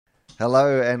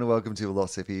Hello and welcome to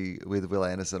Philosophy with Will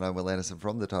Anderson. I'm Will Anderson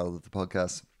from the title of the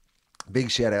podcast. Big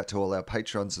shout out to all our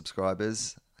Patreon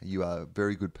subscribers. You are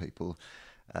very good people.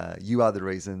 You are the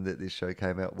reason that this show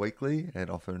came out weekly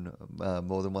and often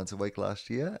more than once a week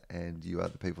last year. And you are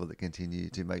the people that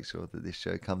continue to make sure that this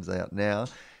show comes out now.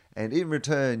 And in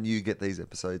return, you get these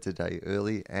episodes a day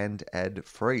early and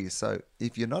ad-free. So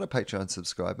if you're not a Patreon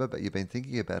subscriber, but you've been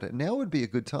thinking about it, now would be a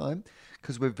good time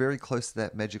because we're very close to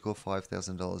that magical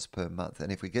 $5,000 per month.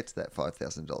 And if we get to that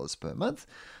 $5,000 per month,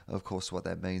 of course, what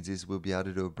that means is we'll be able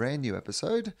to do a brand new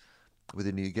episode with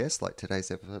a new guest, like today's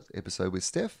episode with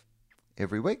Steph,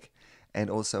 every week. And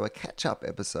also a catch-up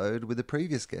episode with a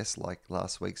previous guest, like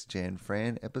last week's Jan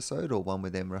Fran episode, or one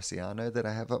with M. Rossiano that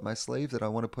I have up my sleeve that I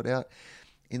want to put out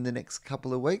in the next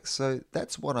couple of weeks. So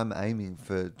that's what I'm aiming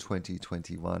for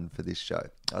 2021 for this show.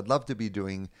 I'd love to be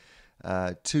doing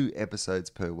 2 episodes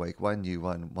per week, one new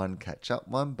one catch-up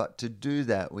one. But to do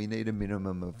that, we need a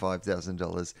minimum of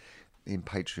 $5,000 in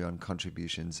Patreon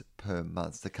contributions per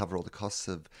month to cover all the costs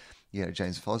of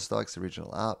James Fosdyke's original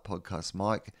art, Podcast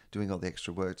Mike, doing all the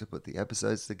extra work to put the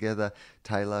episodes together,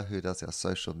 Taylor, who does our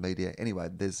social media. Anyway,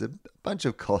 there's a bunch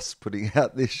of costs putting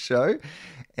out this show.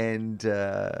 And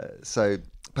so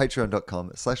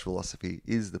patreon.com/philosophy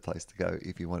is the place to go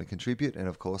if you want to contribute. And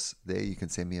of course, there you can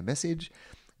send me a message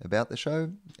about the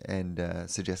show and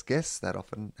suggest guests. That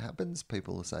often happens.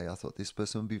 People will say, I thought this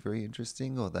person would be very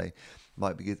interesting, or they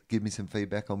might give me some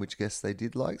feedback on which guests they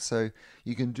did like. So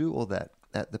you can do all that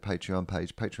at the Patreon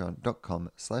page,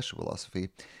 patreon.com/philosophy.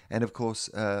 And of course,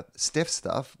 Steph's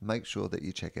stuff, make sure that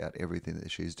you check out everything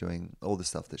that she's doing, all the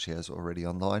stuff that she has already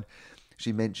online.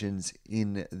 She mentions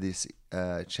in this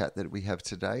chat that we have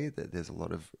today that there's a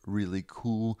lot of really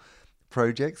cool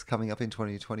projects coming up in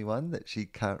 2021 that she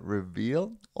can't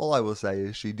reveal. All I will say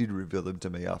is she did reveal them to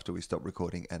me after we stopped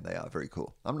recording, and they are very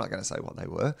cool. I'm not going to say what they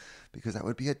were because that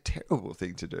would be a terrible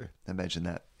thing to do. Imagine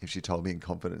that if she told me in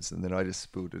confidence and then I just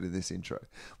spilled it in this intro.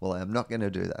 Well, I am not going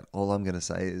to do that. All I'm going to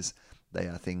say is they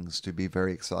are things to be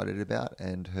very excited about,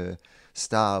 and her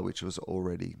star, which was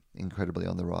already incredibly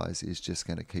on the rise, is just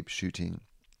going to keep shooting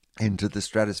into the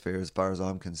stratosphere as far as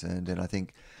I'm concerned. And I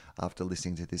think after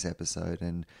listening to this episode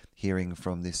and hearing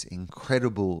from this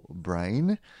incredible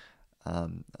brain,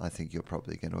 I think you're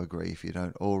probably going to agree if you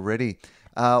don't already.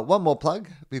 One more plug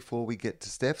before we get to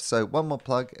Steph. So one more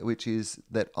plug, which is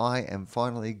that I am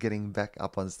finally getting back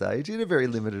up on stage in a very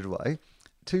limited way.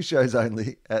 2 shows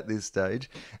only at this stage,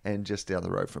 and just down the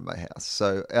road from my house.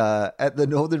 So at the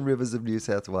Northern Rivers of New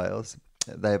South Wales,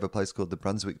 they have a place called the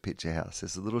Brunswick Picture House.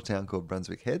 There's a little town called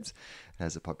Brunswick Heads. It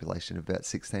has a population of about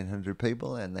 1,600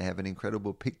 people, and they have an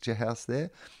incredible picture house there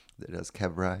that does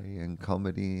cabaret and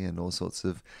comedy and all sorts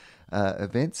of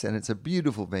events. And it's a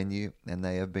beautiful venue, and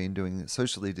they have been doing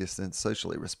socially distanced,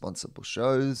 socially responsible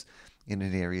shows in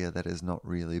an area that has not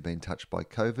really been touched by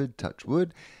COVID, touch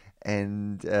wood.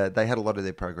 And they had a lot of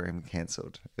their program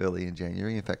cancelled early in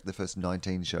January. In fact, the first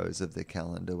 19 shows of their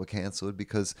calendar were cancelled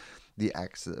because the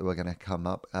acts that were going to come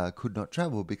up could not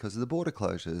travel because of the border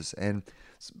closures. And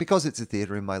because it's a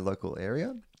theatre in my local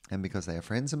area, and because they are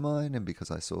friends of mine, and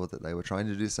because I saw that they were trying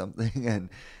to do something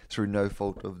and through no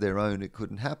fault of their own it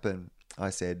couldn't happen, I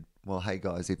said, well, hey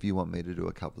guys, if you want me to do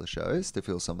a couple of shows to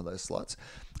fill some of those slots,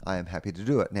 I am happy to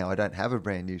do it. Now, I don't have a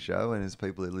brand new show, and as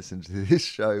people who listen to this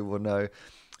show will know,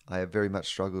 I have very much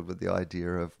struggled with the idea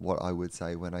of what I would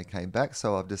say when I came back,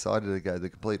 so I've decided to go the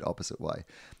complete opposite way.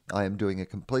 I am doing a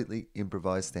completely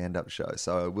improvised stand-up show,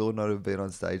 so I will not have been on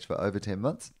stage for over 10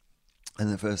 months.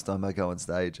 And the first time I go on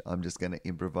stage, I'm just going to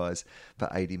improvise for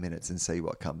 80 minutes and see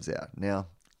what comes out. Now,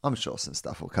 I'm sure some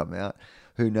stuff will come out.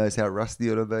 Who knows how rusty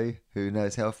it'll be? Who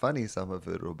knows how funny some of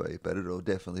it will be? But it'll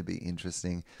definitely be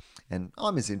interesting. And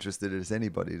I'm as interested as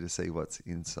anybody to see what's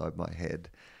inside my head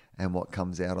and what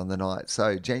comes out on the night.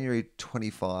 So January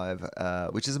 25,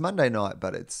 which is a Monday night,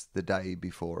 but it's the day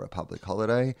before a public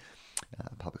holiday.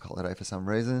 Public holiday for some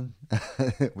reason.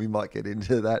 We might get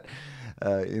into that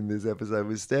in this episode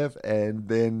with Steph. And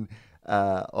then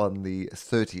on the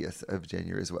 30th of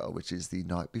January as well, which is the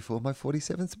night before my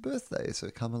 47th birthday. So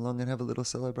come along and have a little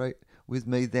celebrate with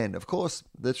me then. Of course,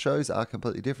 the shows are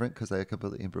completely different because they are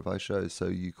completely improvised shows. So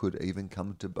you could even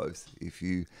come to both if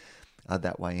you are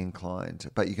that way inclined.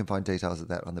 But you can find details of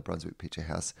that on the Brunswick Picture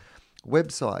House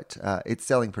website. It's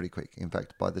selling pretty quick. In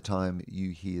fact, by the time you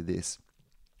hear this,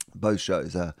 both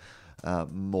shows are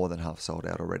more than half sold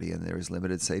out already, and there is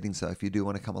limited seating. So if you do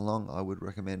want to come along, I would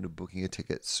recommend booking a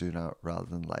ticket sooner rather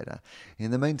than later. In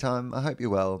the meantime, I hope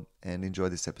you're well and enjoy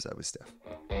this episode with Steph.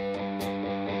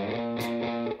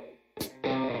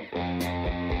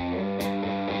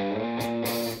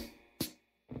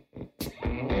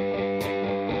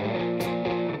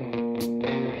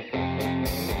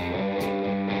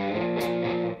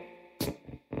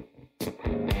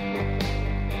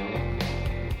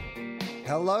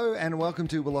 Hello and welcome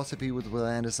to Philosophy with Will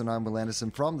Anderson. I'm Will Anderson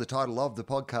from the title of the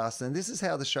podcast, and this is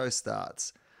how the show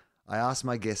starts. I ask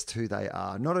my guests who they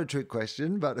are. Not a trick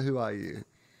question, but who are you?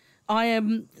 I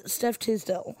am Steph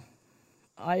Tisdale.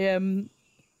 I am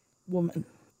woman.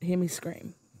 Hear me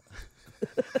scream.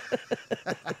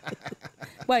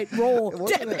 Wait, raw.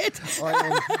 Damn it. I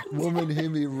am woman,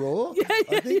 hear me roar.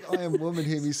 I think I am woman,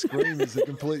 hear me scream is a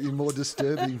completely more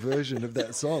disturbing version of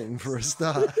that song for a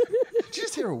start. Did you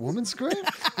just hear a woman scream?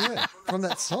 Yeah, from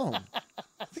that song.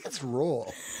 I think it's raw.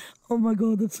 Oh my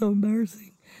God, that's so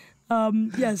embarrassing.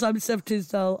 Yes, I'm Steph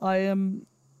Tisdale. I am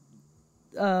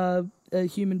a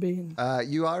human being.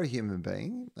 You are a human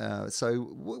being. So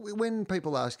when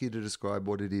people ask you to describe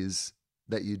what it is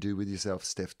that you do with yourself,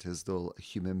 Steph Tisdale, a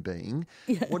human being,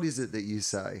 what is it that you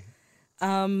say?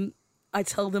 I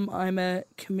tell them I'm a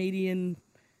comedian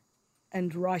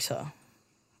and writer,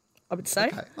 I would say.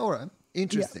 Okay, all right.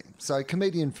 Interesting. Yeah. So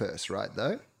comedian first, right,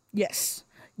 though? Yes.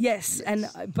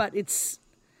 But it's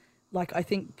like, I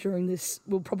think during this,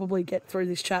 we'll probably get through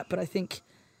this chat, but I think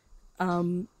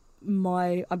I'm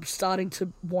starting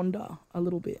to wander a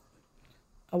little bit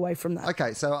away from that.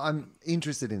 Okay, so I'm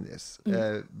interested in this.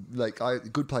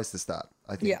 Good place to start,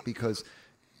 I think, because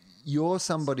you're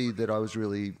somebody that I was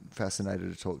really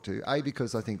fascinated to talk to. A,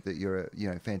 because I think that you're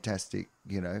a fantastic,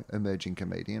 emerging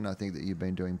comedian. I think that you've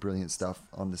been doing brilliant stuff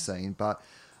on the scene. But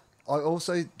I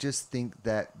also just think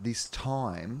that this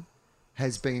time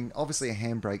has been obviously a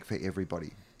handbrake for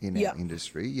everybody in our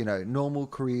industry. Normal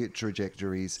career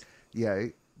trajectories,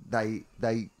 they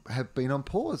have been on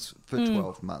pause for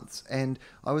 12 months. And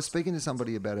I was speaking to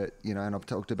somebody about it, and I've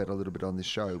talked about it a little bit on this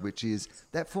show, which is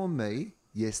that for me,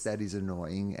 yes, that is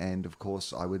annoying. And of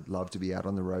course, I would love to be out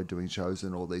on the road doing shows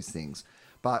and all these things.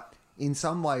 But in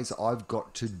some ways, I've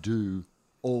got to do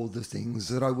all the things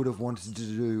that I would have wanted to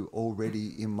do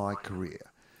already in my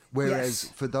career. Whereas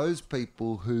for those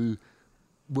people who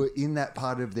were in that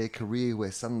part of their career where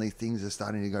suddenly things are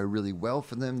starting to go really well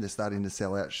for them, they're starting to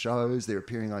sell out shows, they're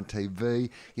appearing on TV,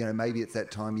 maybe it's that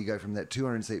time you go from that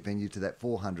 200-seat venue to that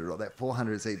 400 or that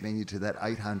 400-seat venue to that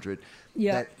 800.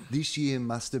 That this year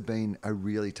must have been a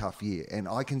really tough year, and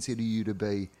I consider you to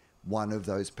be one of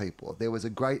those people. There was a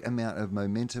great amount of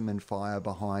momentum and fire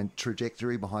behind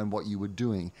trajectory, behind what you were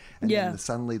doing, and then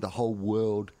suddenly the whole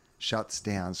world shuts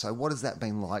down. So what has that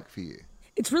been like for you?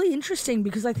 It's really interesting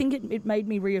because I think it made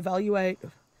me reevaluate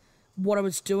what I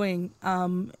was doing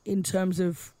in terms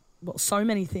of, so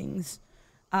many things.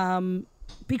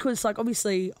 Because,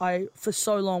 obviously, I, for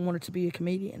so long, wanted to be a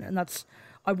comedian. And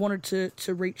I wanted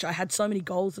to reach, I had so many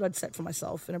goals that I'd set for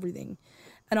myself and everything.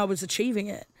 And I was achieving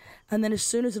it. And then as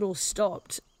soon as it all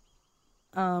stopped,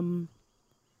 it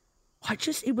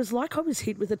was like I was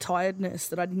hit with a tiredness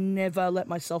that I'd never let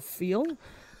myself feel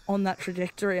on that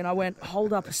trajectory. And I went,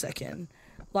 hold up a second.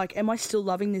 Am I still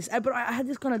loving this? But I had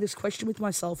this question with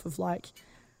myself of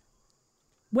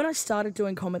when I started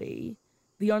doing comedy,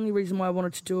 the only reason why I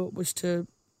wanted to do it was to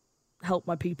help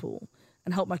my people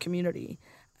and help my community.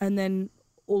 And then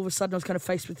all of a sudden I was kind of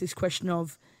faced with this question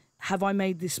of, have I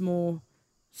made this more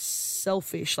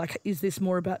selfish? Is this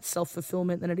more about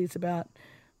self-fulfillment than it is about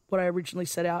what I originally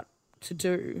set out to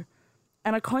do?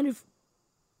 And I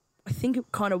think it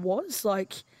kind of was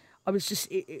I was just,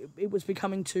 it was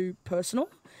becoming too personal,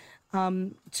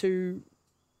 too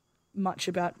much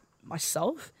about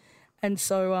myself. And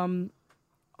so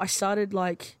I started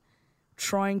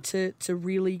trying to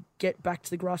really get back to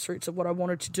the grassroots of what I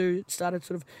wanted to do. Started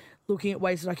sort of looking at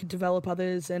ways that I could develop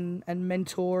others and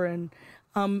mentor, and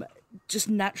just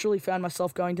naturally found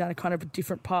myself going down a kind of a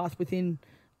different path within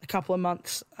a couple of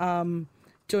months,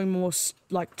 doing more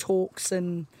talks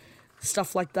and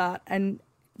stuff like that. And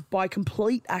by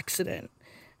complete accident,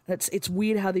 it's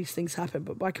weird how these things happen,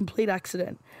 but by complete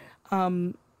accident, I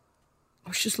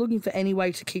was just looking for any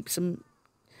way to keep some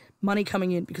money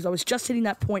coming in because I was just hitting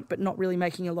that point but not really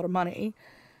making a lot of money.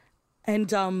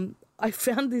 And I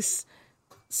found this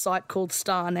site called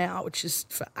Star Now, which is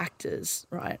for actors,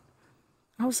 right?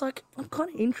 I was like, I'm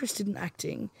kind of interested in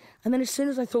acting. And then as soon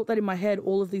as I thought that in my head,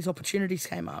 all of these opportunities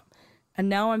came up. And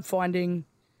now I'm finding,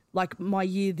 my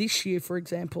year this year, for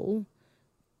example,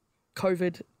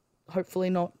 COVID, hopefully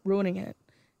not ruining it,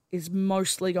 is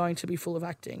mostly going to be full of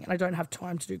acting, and I don't have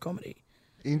time to do comedy.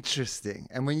 Interesting.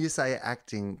 And when you say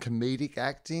acting, comedic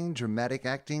acting, dramatic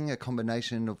acting, a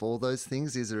combination of all those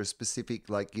things, is there a specific,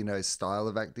 style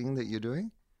of acting that you're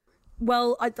doing?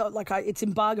 Well, I thought it's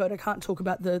embargoed. I can't talk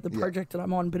about the project that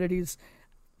I'm on, but it is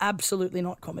absolutely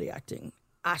not comedy acting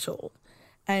at all.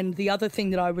 And the other thing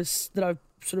that I've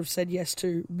sort of said yes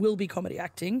to will be comedy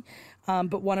acting,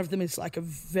 but one of them is a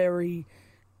very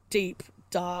deep,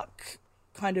 dark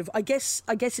kind of, I guess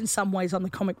in some ways I'm the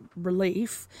comic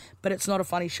relief, but it's not a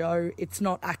funny show. It's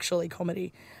not actually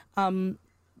comedy,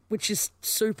 which is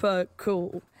super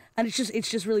cool. And it's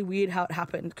just really weird how it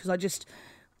happened, because I just,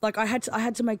 like, I had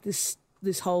to make this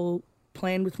whole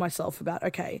plan with myself about,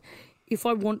 okay, if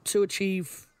I want to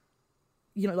achieve,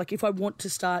 you know, like if I want to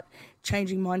start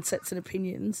changing mindsets and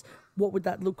opinions, what would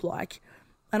that look like?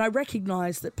 And I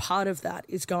recognize that part of that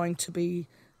is going to be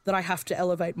that I have to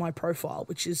elevate my profile,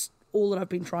 which is all that I've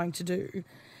been trying to do.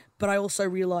 But I also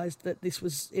realized that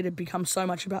it had become so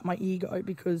much about my ego,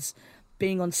 because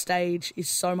being on stage is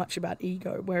so much about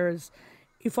ego. Whereas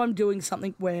if I'm doing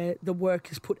something where the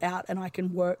work is put out and I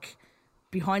can work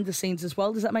behind the scenes as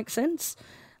well, does that make sense?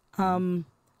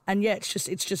 And yeah,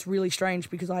 it's just really strange,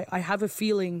 because I have a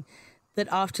feeling that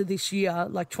after this year,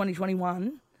 like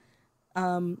 2021,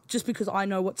 just because I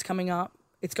know what's coming up,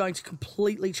 it's going to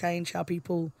completely change how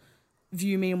people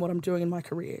view me and what I'm doing in my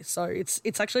career. So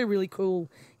it's actually a really cool,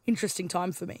 interesting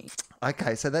time for me.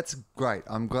 Okay, so that's great.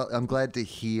 I'm glad to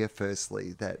hear,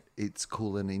 firstly, that it's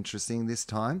cool and interesting this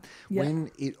time. Yeah.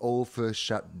 When it all first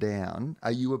shut down,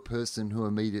 are you a person who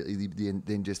immediately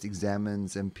then just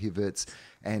examines and pivots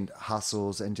and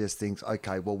hustles and just thinks,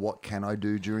 okay, well, what can I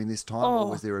do during this time?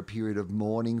 Or was there a period of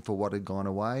mourning for what had gone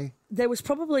away? There was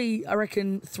probably, I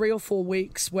reckon, 3 or 4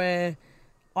 weeks where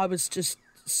I was just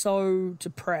so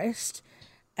depressed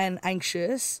and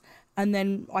anxious. And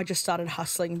then I just started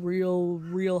hustling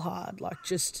real hard. Like,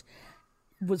 just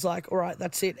was like, all right,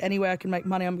 that's it. Any way I can make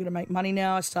money, I'm going to make money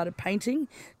now. I started painting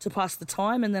to pass the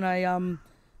time. And then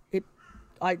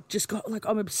I just got, like,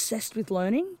 I'm obsessed with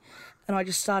learning. And I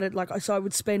just started, like, so I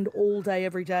would spend all day,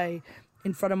 every day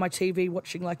in front of my TV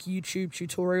watching, like, YouTube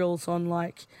tutorials on,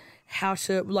 like, how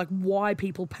to, like, why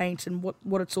people paint and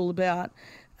what it's all about.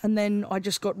 And then I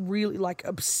just got really, like,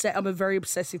 obsessed. I'm a very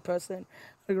obsessive person.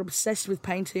 I got obsessed with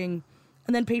painting,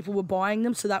 and then people were buying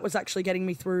them, so that was actually getting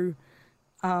me through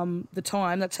the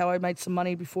time. That's how I made some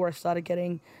money before I started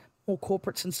getting more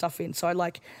corporates and stuff in. So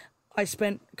I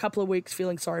spent a couple of weeks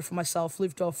feeling sorry for myself,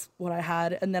 lived off what I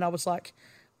had, and then I was like,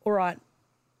 all right,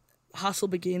 hustle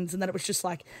begins. And then it was just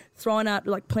like throwing out,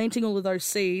 like, planting all of those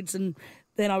seeds, and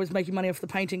then I was making money off the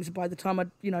paintings. And by the time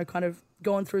I'd, you know, kind of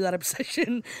gone through that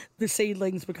obsession, the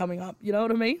seedlings were coming up. You know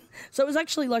what I mean? So it was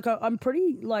actually like, I'm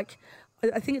pretty, like,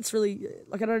 I think it's really,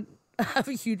 like, I don't have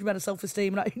a huge amount of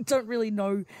self-esteem, and I don't really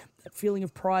know that feeling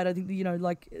of pride. I think, you know,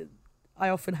 like, I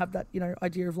often have that, you know,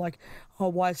 idea of like, oh,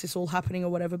 why is this all happening or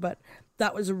whatever. But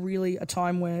that was a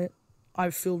time where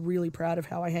I feel really proud of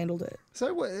how I handled it.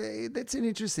 So that's an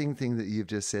interesting thing that you've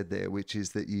just said there, which is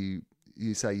that you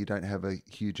say you don't have a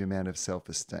huge amount of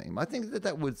self-esteem. I think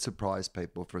that would surprise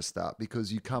people for a start,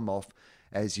 because you come off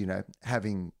as, you know,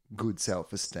 having good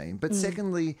self-esteem. But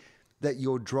secondly, that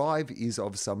your drive is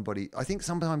of somebody. I think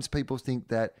sometimes people think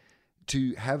that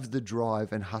to have the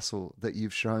drive and hustle that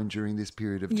you've shown during this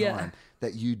period of time,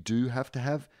 that you do have to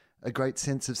have a great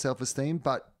sense of self-esteem,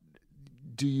 but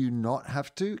do you not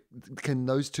have to? Can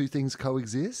those two things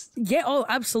coexist? Yeah, oh,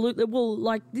 absolutely. Well,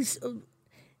 like, this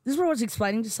is what I was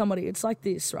explaining to somebody. It's like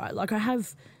this, right? Like,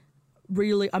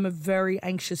 I'm a very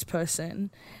anxious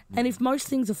person. And if most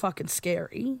things are fucking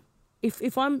scary,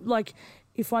 if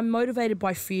I'm motivated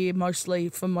by fear mostly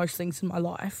for most things in my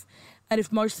life, and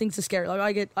if most things are scary,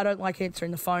 like I don't like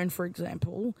answering the phone, for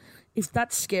example, if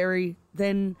that's scary,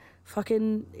 then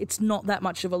fucking it's not that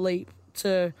much of a leap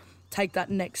to take that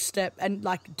next step and,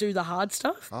 like, do the hard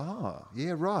stuff. Oh,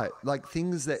 yeah, right. Like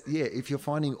things that, if you're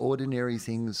finding ordinary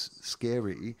things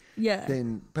scary,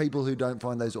 then people who don't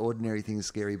find those ordinary things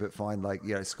scary but find, like,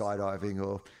 you know, skydiving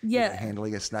or you know,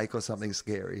 handling a snake or something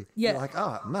scary, you're like,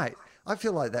 oh, mate, I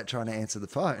feel like that trying to answer the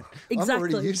phone. Exactly. I'm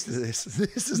already used to this.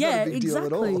 This is not a big deal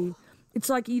at all. It's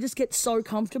like you just get so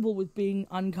comfortable with being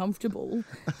uncomfortable.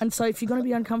 And so if you're going to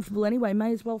be uncomfortable anyway,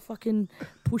 may as well fucking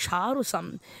push hard or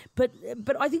something. But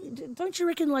I think, don't you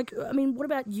reckon, like, I mean, what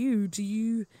about you?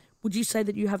 Would you say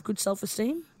that you have good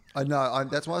self-esteem? I know.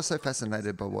 That's why I was so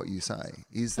fascinated by what you say,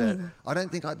 is that I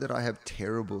don't think that I have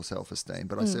terrible self-esteem,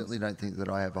 but I certainly don't think that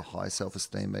I have a high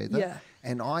self-esteem either. Yeah.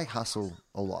 And I hustle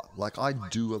a lot. Like, I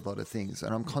do a lot of things,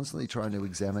 and I'm constantly trying to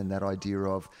examine that idea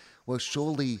of, well,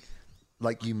 surely,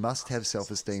 like, you must have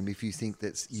self-esteem if you think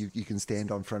that you can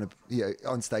stand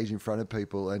on stage in front of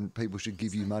people and people should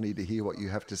give you money to hear what you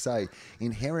have to say.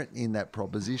 Inherent in that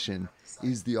proposition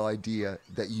is the idea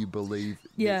that you believe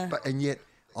this. And yet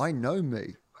I know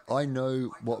me. I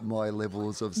know what my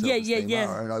levels of self-esteem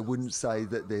are, and I wouldn't say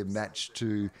that they're matched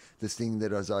to this thing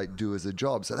that I do as a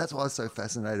job. So that's why I was so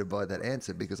fascinated by that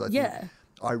answer, because I think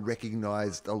I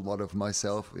recognised a lot of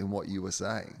myself in what you were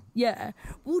saying. Yeah.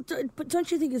 Well, but don't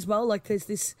you think as well, like, there's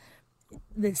this,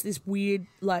 there's this weird,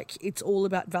 like, it's all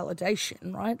about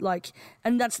validation, right? Like,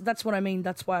 and that's what I mean.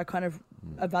 That's why I kind of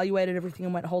evaluated everything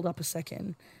and went, hold up a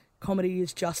second. Comedy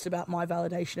is just about my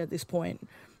validation at this point,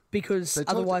 because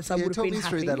otherwise I would have been happy.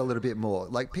 Talk me through that a little bit more.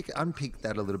 Like, unpick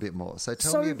that a little bit more. So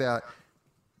tell me about,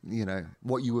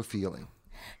 what you were feeling.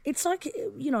 It's like,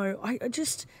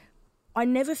 I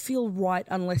never feel right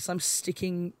unless I'm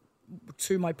sticking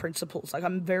to my principles. Like,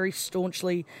 I'm very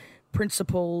staunchly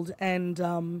principled, and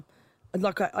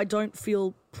I don't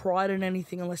feel pride in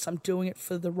anything unless I'm doing it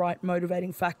for the right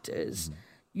motivating factors,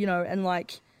 and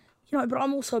but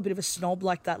I'm also a bit of a snob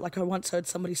like that. Like, I once heard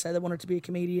somebody say they wanted to be a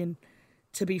comedian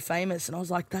to be famous, and I was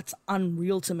like, that's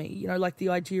unreal to me. Like the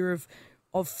idea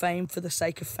of fame for the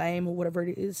sake of fame or whatever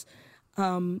it is.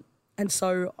 And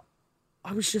so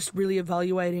I was just really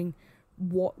evaluating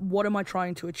what am I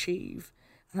trying to achieve?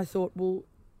 And I thought, well,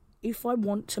 if I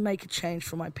want to make a change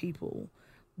for my people,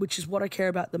 which is what I care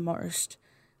about the most,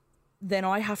 then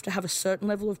I have to have a certain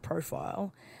level of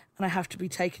profile, and I have to be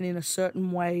taken in a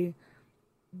certain way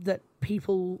that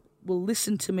people will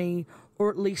listen to me, or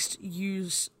at least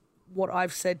use what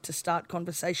I've said to start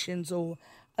conversations, or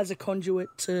as a conduit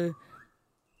to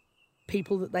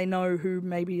people that they know who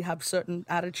maybe have certain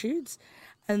attitudes.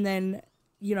 And then,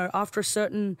 after a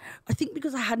certain, I think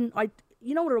because what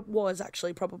it was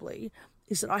actually probably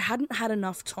is that I hadn't had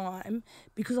enough time,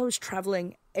 because I was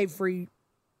traveling every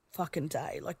fucking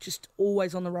day, like just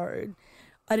always on the road.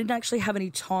 I didn't actually have any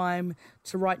time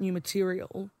to write new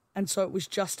material. And so it was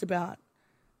just about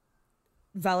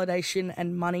validation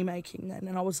and money making then.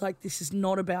 And I was like, this is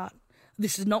not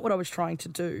what I was trying to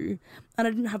do. And I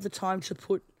didn't have the time to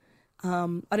put,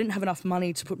 I didn't have enough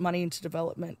money to put money into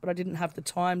development, but I didn't have the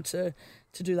time to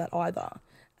do that either.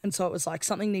 And so it was like,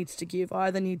 something needs to give. I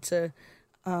either need to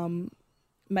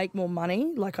make more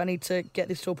money, like I need to get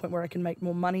this to a point where I can make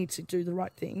more money to do the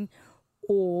right thing,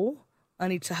 or I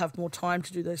need to have more time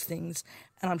to do those things.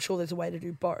 And I'm sure there's a way to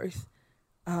do both.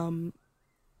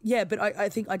 But I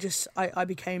think I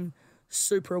became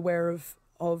super aware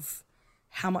of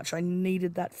how much I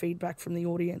needed that feedback from the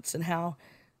audience and how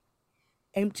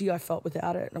empty I felt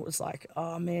without it. And it was like,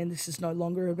 oh man, this is no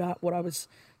longer about what I was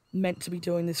meant to be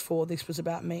doing this for. This was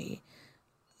about me.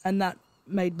 And that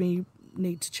made me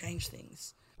need to change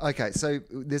things. Okay, so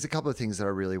there's a couple of things that I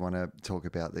really want to talk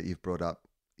about that you've brought up.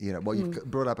 You've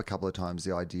brought up a couple of times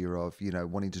the idea of,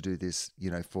 wanting to do this,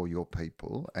 for your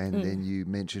people. And then you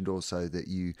mentioned also that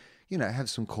you have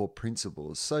some core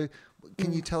principles. So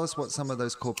can you tell us what some of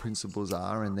those core principles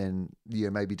are, and then,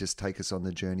 maybe just take us on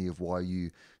the journey of why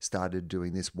you started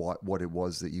doing this, what it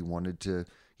was that you wanted to,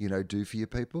 do for your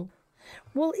people?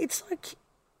 Well, it's like,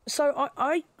 so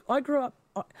I grew up,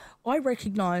 I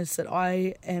recognise that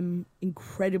I am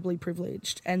incredibly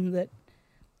privileged, and that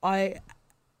I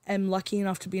am lucky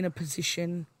enough to be in a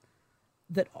position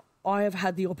that I have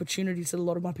had the opportunities that a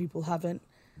lot of my people haven't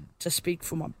to speak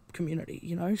for my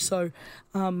community, So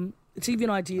to give you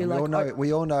an idea,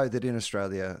 we all know that in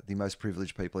Australia, the most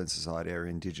privileged people in society are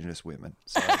Indigenous women.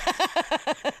 So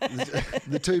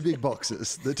the two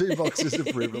boxes of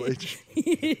privilege.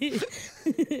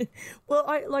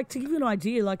 Well, to give you an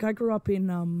idea, I grew up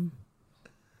in,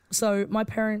 so my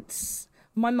parents,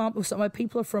 my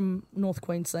people are from North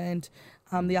Queensland,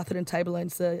 the Atherton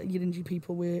Tablelands, the Yidinji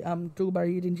people, we're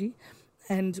Dulgari Yidinji.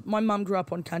 And my mum grew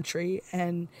up on country,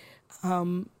 and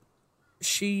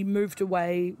she moved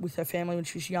away with her family when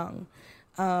she was young.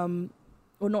 Well,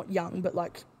 not young, but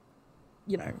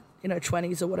in her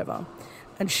 20s or whatever.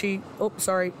 And she,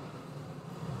 sorry.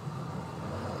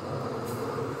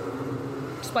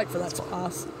 Just wait for that to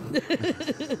pass.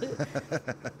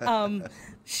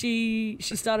 She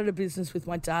started a business with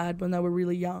my dad when they were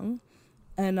really young.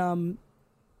 And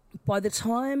by the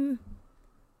time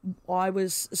I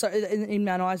was, in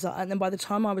Mount Isa, and then by the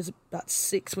time I was about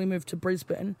 6, we moved to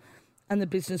Brisbane, and the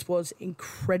business was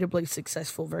incredibly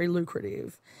successful, very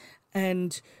lucrative.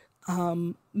 And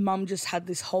Mum just had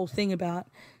this whole thing about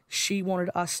she wanted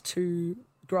us to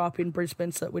grow up in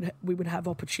Brisbane so that we would have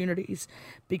opportunities,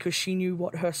 because she knew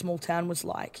what her small town was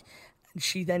like. And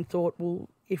she then thought, well,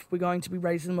 if we're going to be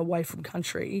raising them away from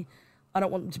country, I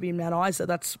don't want them to be in Mount Isa.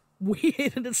 That's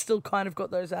weird, and it's still kind of got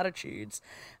those attitudes.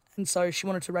 And so she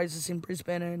wanted to raise us in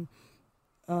Brisbane,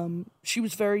 and she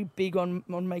was very big on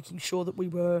making sure that we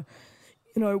were,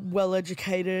 well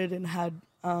educated and had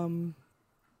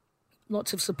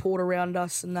lots of support around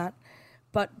us and that.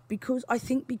 But because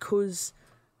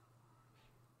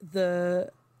the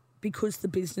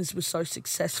business was so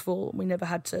successful, we never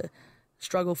had to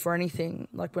struggle for anything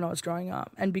like when I was growing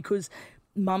up. And because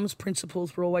Mum's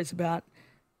principles were always about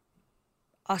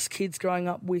us kids growing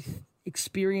up with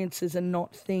experiences and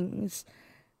not things.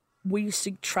 We used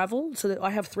to travel, so that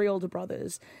I have 3 older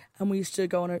brothers, and we used to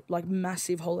go on a like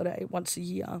massive holiday once a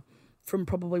year from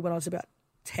probably when I was about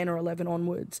 10 or 11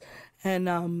 onwards.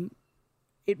 And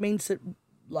it means that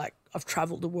like I've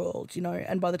traveled the world, you know,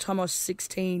 and by the time I was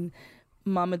 16,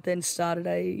 Mum had then started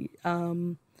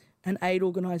an aid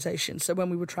organisation. So when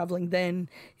we were travelling then,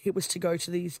 it was to go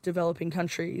to these developing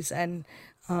countries and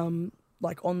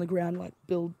like on the ground, like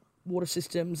build water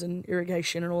systems and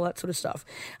irrigation and all that sort of stuff.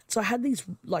 So I had these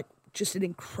like just an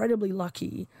incredibly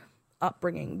lucky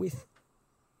upbringing with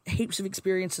heaps of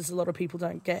experiences a lot of people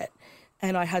don't get.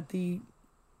 And I had the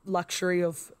luxury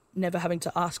of never having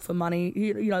to ask for money,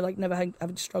 you know, like never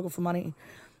having to struggle for money.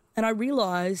 And I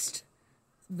realised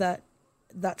that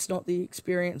that's not the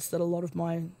experience that a lot of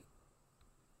my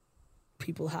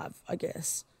people have, I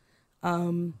guess.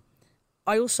 I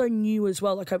also knew as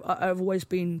well, like I've always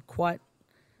been quite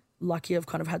lucky. I've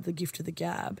kind of had the gift of the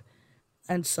gab.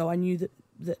 And so I knew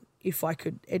that if I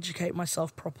could educate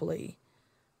myself properly,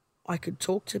 I could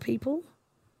talk to people.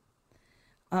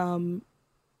 And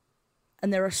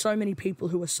there are so many people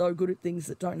who are so good at things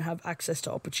that don't have access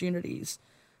to opportunities,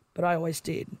 but I always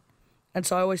did. And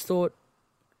so I always thought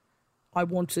I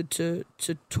wanted to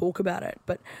talk about it.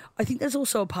 But I think there's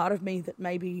also a part of me that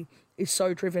maybe is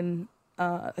so driven.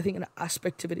 I think an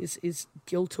aspect of it is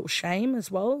guilt or shame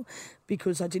as well,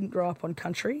 because I didn't grow up on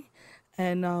country.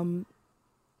 And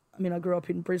I mean, I grew up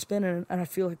in Brisbane, and I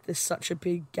feel like there's such a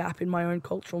big gap in my own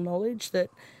cultural knowledge that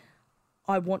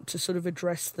I want to sort of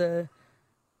address the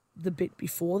bit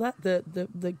before that,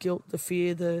 the guilt, the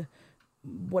fear, the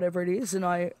whatever it is. And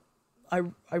I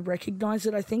recognise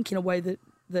it, I think, in a way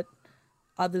that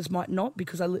others might not,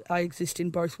 because I exist in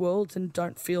both worlds and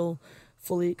don't feel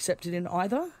fully accepted in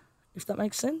either, if that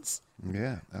makes sense.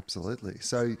 Yeah, absolutely.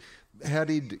 So how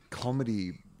did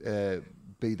comedy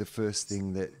be the first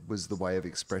thing that was the way of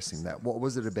expressing that? What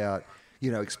was it about,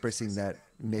 you know, expressing that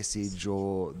message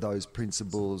or those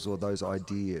principles or those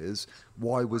ideas?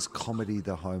 Why was comedy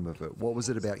the home of it? What was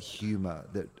it about humour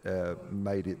that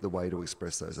made it the way to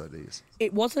express those ideas?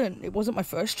 It wasn't my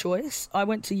first choice. I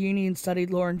went to uni and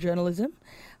studied law and journalism.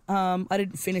 I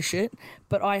didn't finish it,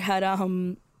 but I had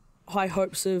high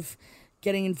hopes of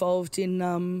getting involved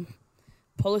in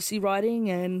policy writing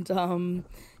and,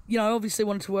 you know, I obviously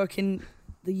wanted to work in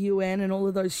the UN and all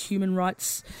of those human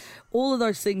rights, all of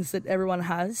those things that everyone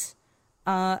has.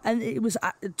 And it was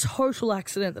a total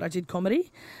accident that I did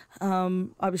comedy.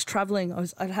 I was traveling.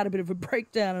 I'd had a bit of a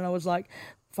breakdown, and I was like,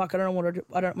 "Fuck! I don't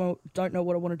know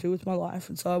what I want to do with my life."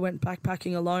 And so I went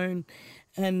backpacking alone.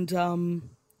 And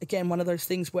again, one of those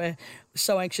things where I was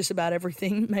so anxious about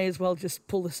everything, may as well just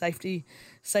pull the safety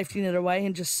net away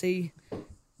and just see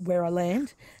where I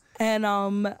land. And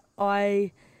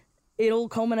it all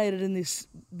culminated in this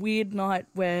weird night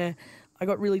where I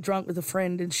got really drunk with a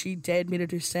friend, and she dared me to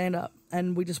do stand-up.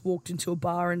 And we just walked into a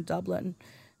bar in Dublin.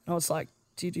 And I was like,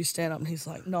 "Do you do stand-up?" And he's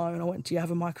like, "No." And I went, "Do you have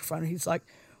a microphone?" And he's like,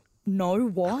 "No,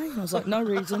 why?" And I was like, "No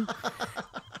reason."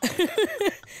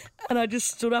 And I just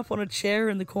stood up on a chair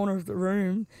in the corner of the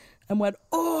room and went,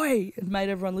 "Oi!" and made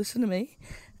everyone listen to me.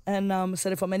 And I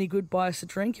said, "If I'm any good, buy us a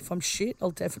drink. If I'm shit,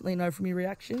 I'll definitely know from your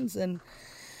reactions." And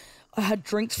I had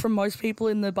drinks from most people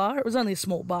in the bar. It was only a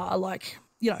small bar, like,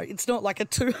 you know, it's not like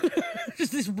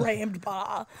just this rammed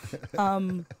bar.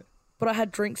 But I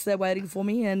had drinks there waiting for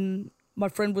me, and my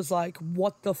friend was like,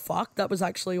 "What the fuck? That was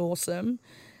actually awesome."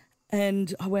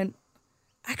 And I went,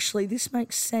 "Actually, this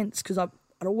makes sense," because I'd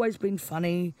always been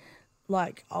funny.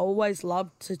 Like, I always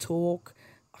loved to talk.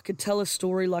 I could tell a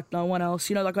story like no one else.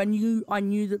 You know, like I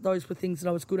knew that those were things that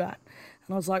I was good at.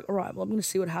 And I was like, all right, well, I'm going to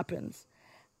see what happens.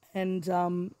 And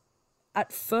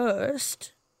at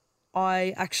first,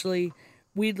 I actually,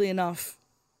 weirdly enough,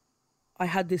 I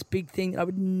had this big thing that I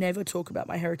would never talk about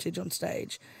my heritage on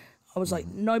stage. I was like,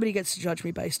 nobody gets to judge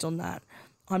me based on that.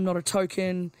 I'm not a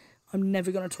token. I'm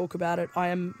never going to talk about it. I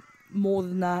am more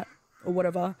than that, or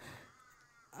whatever.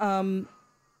 And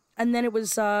then it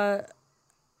was, I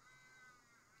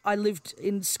lived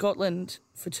in Scotland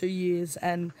for 2 years,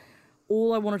 and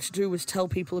all I wanted to do was tell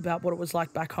people about what it was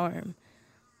like back home.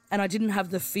 And I didn't have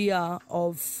the fear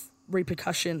of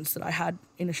repercussions that I had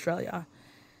in Australia.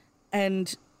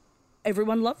 And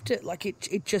everyone loved it. Like it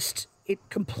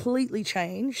completely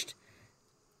changed.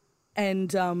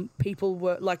 And people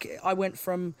were like, I went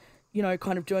from, you know,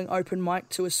 kind of doing open mic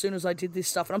to, as soon as I did this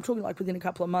stuff, and I'm talking like within a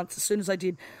couple of months, as soon as I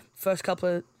did first couple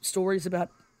of stories about,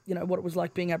 you know, what it was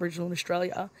like being Aboriginal in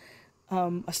Australia,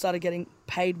 I started getting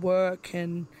paid work,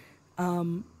 and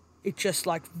it just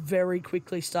like very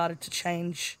quickly started to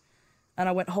change. And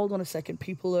I went, hold on a second,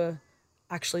 people are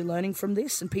actually learning from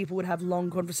this, and people would have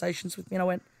long conversations with me, and I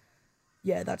went,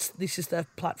 yeah, this is the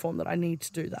platform that I need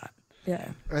to do that.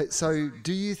 Yeah. So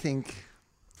do you think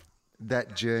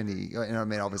that journey, and I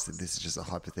mean, obviously this is just a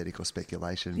hypothetical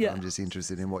speculation, but I'm just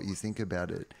interested in what you think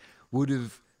about it, would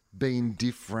have been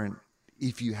different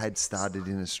if you had started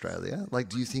in Australia? Like,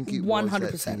 do you think it 100%. Was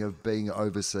that thing of being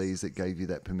overseas that gave you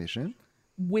that permission?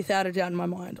 Without a doubt in my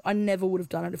mind. I never would have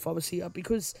done it if I was here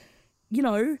because,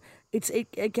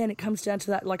 again, it comes down to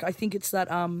that, like, I think it's that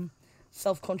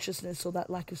self-consciousness or that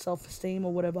lack of self-esteem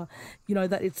or whatever,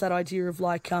 that it's that idea of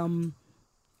like,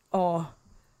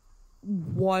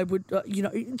 why would,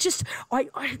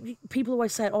 people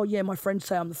always say, oh yeah, my friends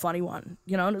say I'm the funny one,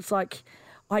 and it's like,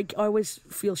 I always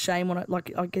feel shame when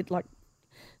I get like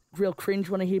real cringe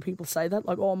when I hear people say that,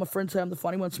 like, oh, my friends say I'm the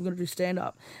funny one, so I'm going to do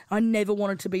stand-up. I never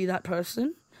wanted to be that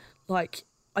person. Like,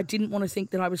 I didn't want to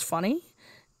think that I was funny,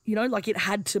 like it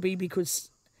had to be because...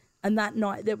 And that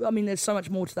night, there's so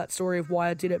much more to that story of why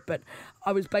I did it, but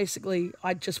I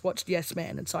just watched Yes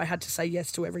Man, and so I had to say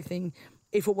yes to everything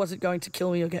if it wasn't going to kill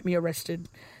me or get me arrested.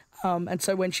 And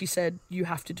so when she said, you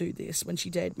have to do this, when she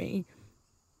dared me,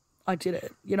 I did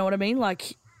it. You know what I mean?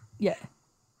 Like, yeah.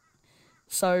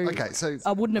 So,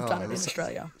 I wouldn't have done it in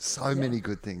Australia. So many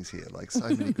good things here, like so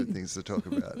many good things to talk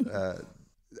about.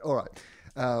 All right.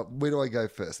 Where do I go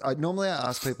first? Normally I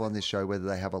ask people on this show whether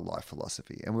they have a life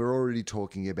philosophy, and we're already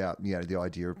talking about, the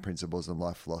idea of principles and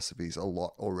life philosophies a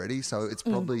lot already. So it's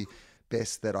probably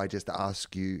best that I just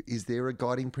ask you, is there a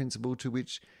guiding principle to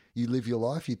which you live your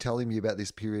life? You're telling me about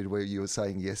this period where you were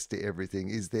saying yes to everything.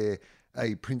 Is there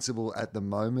a principle at the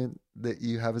moment that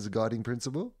you have as a guiding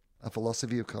principle, a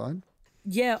philosophy of kind?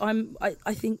 Yeah,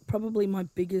 I think probably my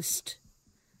biggest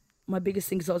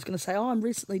thing is I was going to say, I'm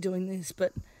recently doing this,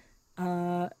 but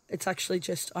it's actually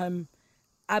just I'm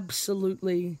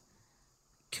absolutely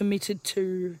committed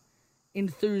to,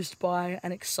 enthused by,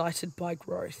 and excited by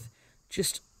growth.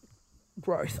 Just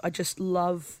growth. I just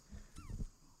love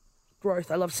growth.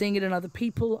 I love seeing it in other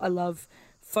people. I love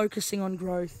focusing on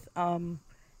growth.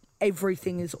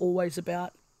 Everything is always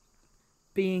about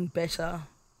being better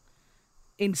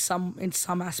in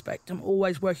some aspect. I'm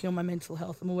always working on my mental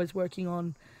health. I'm always working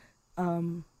on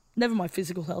never my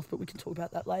physical health, but we can talk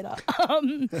about that later.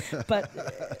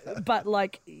 But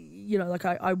like, like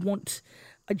I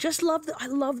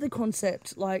love the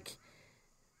concept. Like,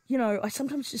 I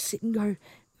sometimes just sit and go,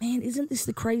 man, isn't this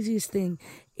the craziest thing?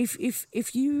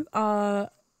 If you are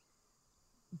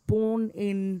born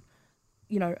in,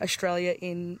 Australia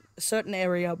in a certain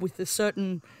area with a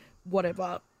certain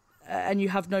whatever, and you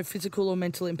have no physical or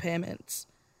mental impairments,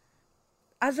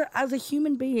 as a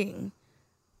human being,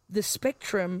 the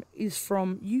spectrum is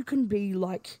from, you can be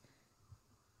like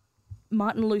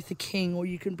Martin Luther King, or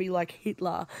you can be like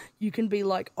Hitler, you can be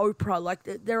like Oprah. Like,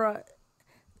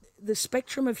 the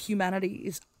spectrum of humanity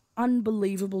is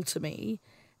unbelievable to me.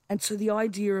 And so the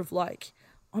idea of like,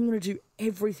 I'm going to do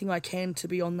everything I can to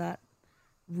be on that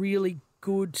really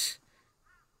good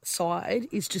side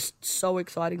is just so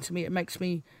exciting to me. It makes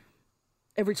me,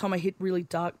 every time I hit really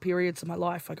dark periods of my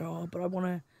life, I go, oh, but I want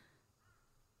to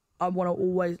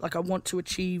always, like, I want to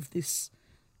achieve this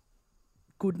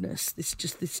goodness,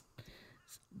 this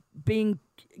being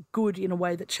good in a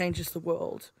way that changes the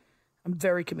world. I'm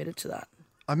very committed to that.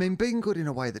 I mean, being good in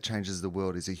a way that changes the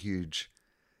world is a huge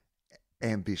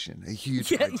ambition, a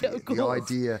huge idea. Yeah, the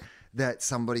idea that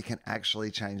somebody can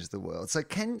actually change the world. So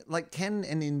can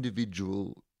an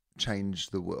individual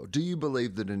change the world? Do you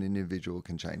believe that an individual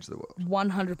can change the world?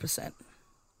 100%.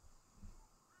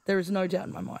 There is no doubt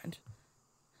in my mind.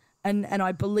 And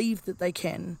I believe that they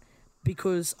can,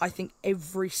 because I think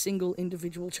every single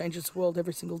individual changes the world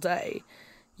every single day.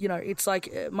 It's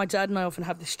like my dad and I often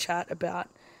have this chat about,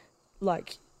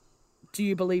 like, do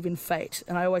you believe in fate?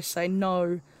 And I always say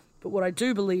no, but what I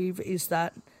do believe is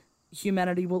that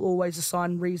humanity will always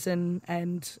assign reason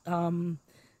and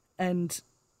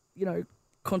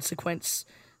consequence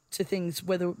to things,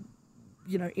 whether,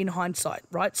 in hindsight,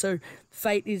 right? So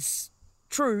fate is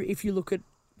true if you look at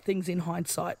things in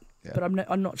hindsight. Yeah. But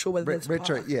I'm not sure whether there's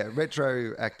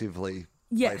retroactively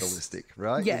fatalistic,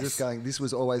 right? Yes. You're just going, this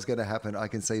was always going to happen. I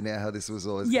can see now how this was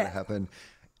always going to happen.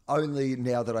 Only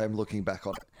now that I'm looking back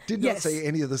on it. Did not see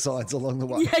any of the signs along the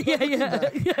way.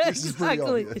 This is pretty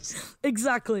obvious.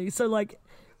 Exactly.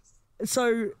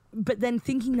 But then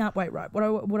thinking that way, right?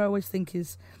 What I always think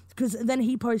is, because then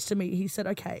he posed to me, he said,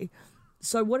 okay,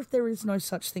 so what if there is no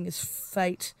such thing as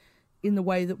fate in the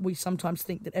way that we sometimes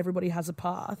think that everybody has a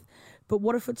path? But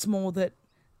what if it's more that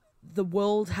the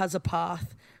world has a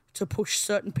path to push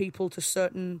certain people to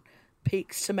certain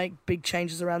peaks to make big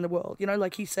changes around the world?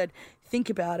 Like he said, think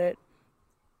about it.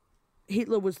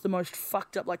 Hitler was the most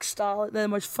fucked up, like Stalin, they're the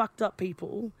most fucked up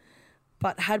people.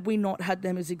 But had we not had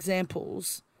them as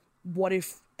examples, what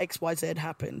if XYZ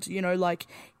happened? You know, like,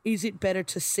 is it better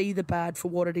to see the bad for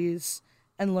what it is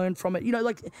and learn from it? You know,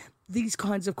 like these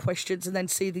kinds of questions, and then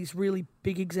see these really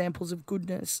big examples of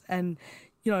goodness, and,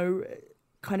 you know,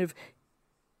 kind of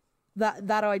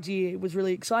that idea was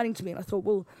really exciting to me. And I thought,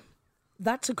 well,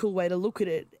 that's a cool way to look at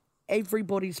it.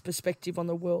 Everybody's perspective on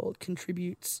the world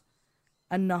contributes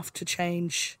enough to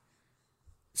change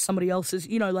somebody else's.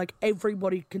 You know, like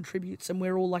everybody contributes, and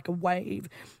we're all like a wave.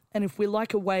 And if we're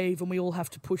like a wave and we all have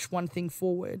to push one thing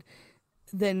forward,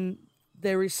 then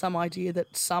there is some idea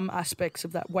that some aspects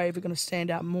of that wave are going to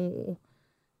stand out more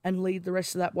and lead the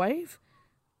rest of that wave.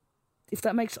 If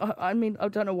that makes, I mean, I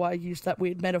don't know why I used that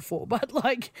weird metaphor, but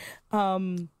like,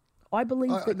 I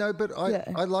believe that. No, but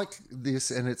I like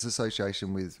this and its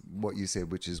association with what you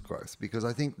said, which is growth, because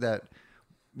I think that,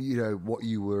 you know, what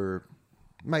you were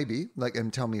maybe like,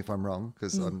 and tell me if I'm wrong,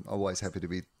 because I'm always happy to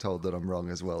be told that I'm wrong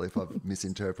as well if I've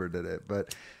misinterpreted it.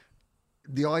 But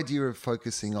the idea of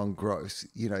focusing on growth,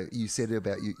 you know, you said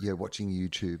about you watching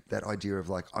YouTube, that idea of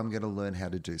like, I'm going to learn how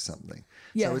to do something.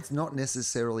 Yeah. So it's not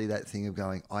necessarily that thing of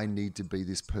going, I need to be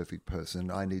this perfect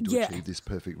person, I need to achieve this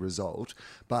perfect result,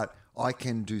 but I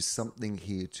can do something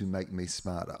here to make me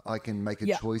smarter. I can make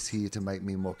a choice here to make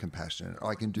me more compassionate.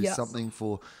 I can do something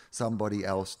for somebody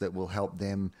else that will help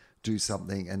them do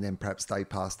something, and then perhaps they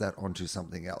pass that on to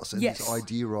something else. And this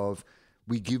idea of,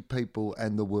 we give people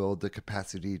and the world the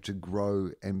capacity to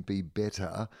grow and be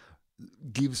better,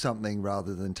 give something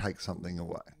rather than take something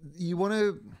away. You want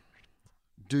to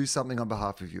do something on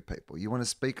behalf of your people. You want to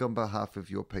speak on behalf of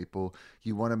your people.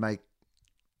 You want to make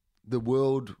the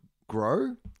world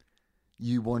grow.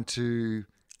 You want to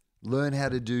learn how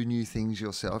to do new things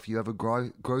yourself. You have a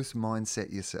growth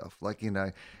mindset yourself. Like, you're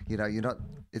not,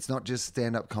 it's not just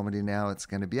stand-up comedy now. It's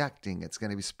going to be acting. It's going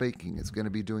to be speaking. It's going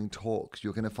to be doing talks.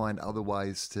 You're going to find other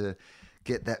ways to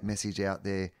get that message out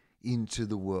there into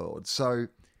the world. So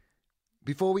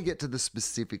before we get to the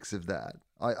specifics of that,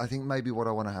 I think maybe what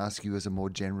I want to ask you is a more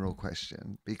general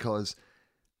question, because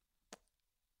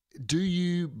do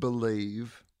you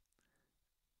believe...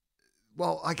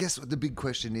 Well, I guess the big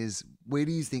question is, where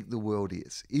do you think the world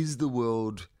is? Is the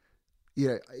world,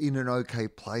 in an okay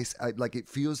place? Like, it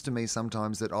feels to me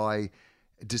sometimes that I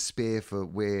despair for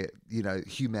where,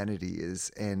 humanity is,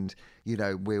 and,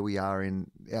 where we are in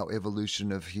our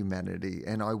evolution of humanity.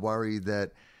 And I worry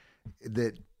that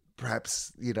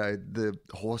perhaps, the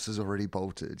horse has already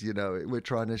bolted, we're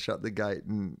trying to shut the gate,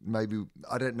 and maybe,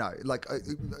 I don't know. Like,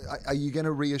 are you going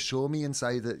to reassure me and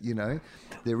say that,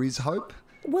 there is hope?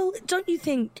 Well, don't you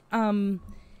think,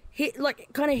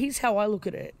 here's how I look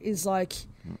at it, is like,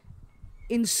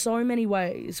 in so many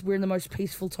ways, we're in the most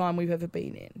peaceful time we've ever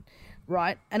been in,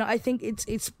 right? And I think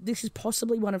this is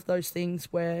possibly one of those things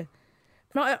where,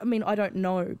 I don't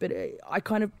know, but I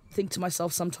kind of think to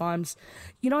myself sometimes,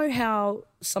 you know how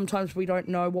sometimes we don't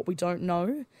know what we don't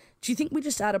know? Do you think we're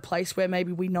just at a place where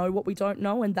maybe we know what we don't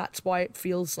know, and that's why it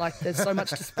feels like there's so much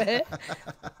despair?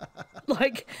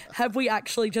 Like, have we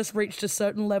actually just reached a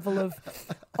certain level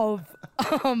of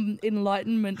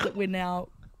enlightenment that we're now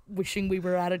wishing we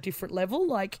were at a different level?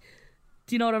 Like,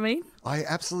 do you know what I mean? I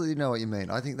absolutely know what you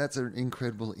mean. I think that's an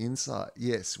incredible insight.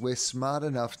 Yes, we're smart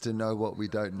enough to know what we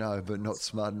don't know, but not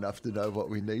smart enough to know what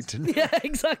we need to know. Yeah,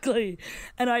 exactly.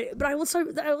 And I also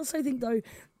think though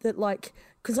that, like,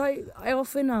 because I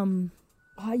often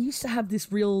I used to have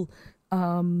this real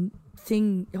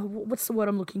thing. What's the word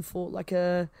I'm looking for? Like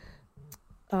a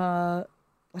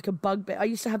bugbear. I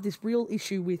used to have this real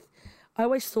issue with. I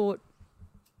always thought.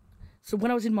 So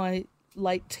when I was in my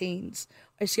late teens,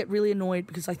 I used to get really annoyed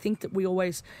because I think that we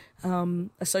always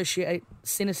associate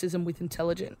cynicism with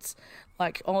intelligence.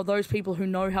 Like, oh, those people who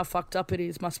know how fucked up it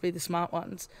is must be the smart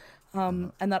ones.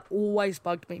 And that always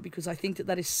bugged me, because I think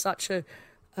that is such a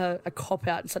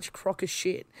cop-out and such a crock of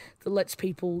shit that lets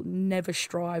people never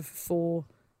strive for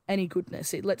any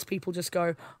goodness. It lets people just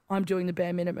go, I'm doing the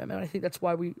bare minimum. And I think that's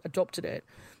why we adopted it.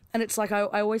 And it's like, I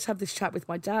always have this chat with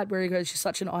my dad where he goes, you're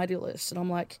such an idealist. And I'm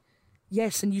like,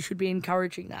 yes, and you should be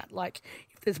encouraging that. Like,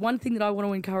 if there's one thing that I want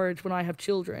to encourage when I have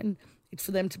children, it's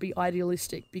for them to be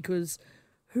idealistic, because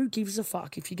who gives a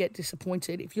fuck if you get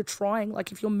disappointed? If you're trying,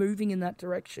 like, if you're moving in that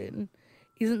direction,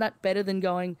 isn't that better than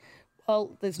going,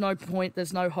 well, there's no point,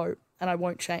 there's no hope, and I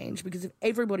won't change? Because if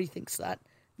everybody thinks that,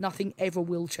 nothing ever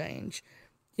will change,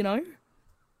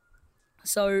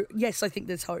 So, yes, I think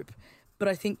there's hope, but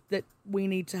I think that we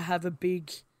need to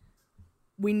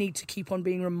keep on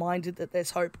being reminded that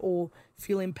there's hope, or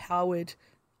feel empowered.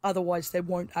 Otherwise, there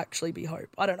won't actually be hope.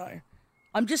 I don't know.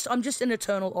 I'm just an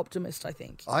eternal optimist, I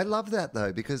think. I love that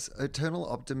though, because eternal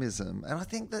optimism, and I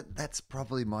think that that's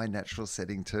probably my natural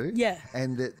setting too. Yeah.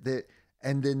 And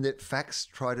that facts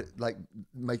try to like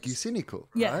make you cynical,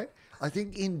 Yeah. right? I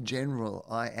think in general,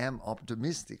 I am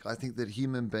optimistic. I think that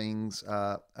human beings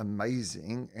are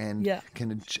amazing and Yeah.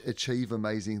 can achieve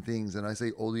amazing things. And I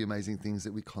see all the amazing things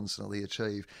that we constantly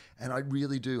achieve. And I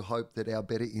really do hope that our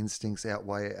better instincts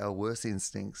outweigh our worse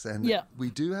instincts. And Yeah. we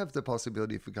do have the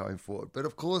possibility for going forward. But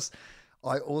of course,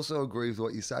 I also agree with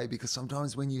what you say, because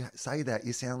sometimes when you say that,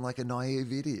 you sound like a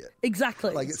naive idiot.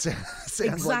 Exactly. Like it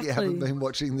sounds like you haven't Exactly. been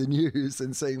watching the news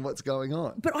and seeing what's going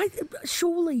on. But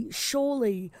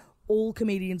surely all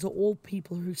comedians or all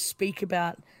people who speak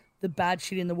about the bad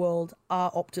shit in the world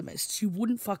are optimists. You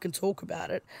wouldn't fucking talk about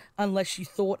it unless you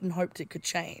thought and hoped it could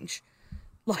change.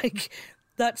 Like,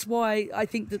 that's why I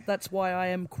think that's why I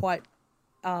am quite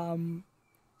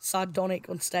sardonic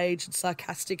on stage and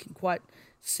sarcastic and quite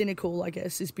cynical, I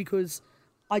guess, is because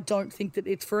I don't think that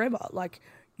it's forever. Like,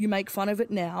 you make fun of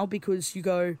it now because you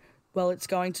go, well, it's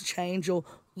going to change, or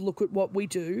look at what we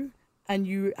do, and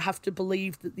you have to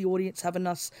believe that the audience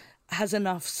has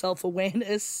enough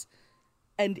self-awareness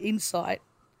and insight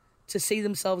to see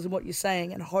themselves in what you're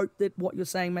saying and hope that what you're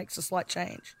saying makes a slight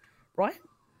change, right?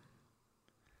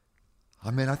 I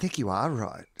mean, I think you are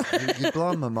right. You're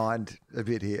blowing my mind a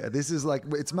bit here. This is like,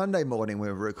 it's Monday morning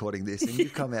when we're recording this, and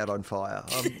you've come out on fire.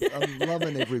 I'm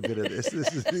loving every bit of this.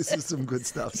 This is some good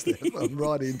stuff, Steph. I'm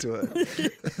right into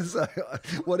it. So,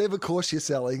 whatever course you're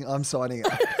selling, I'm signing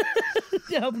up.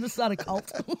 Yeah, I'm going to start a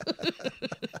cult.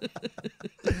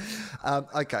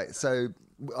 Okay, so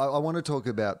I want to talk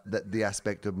about the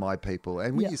aspect of my people.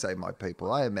 And when Yeah. you say my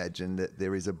people, I imagine that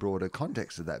there is a broader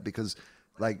context to that, because,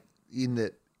 like, in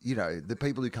that, you know, the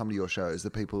people who come to your shows, the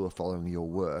people who are following your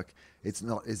work, it's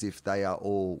not as if they are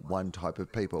all one type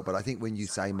of people. But I think when you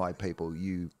say my people,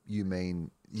 you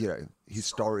mean, you know,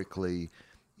 historically,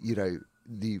 you know,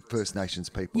 the First Nations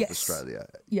people Yes. of Australia.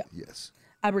 Yeah. Yes.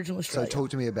 Aboriginal So Australia. talk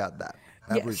to me about that,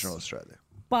 Yes. Aboriginal Australia.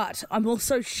 But I'm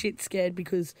also shit scared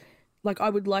because, like,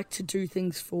 I would like to do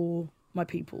things for my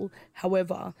people.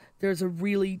 However, there's a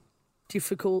really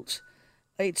difficult.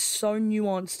 It's so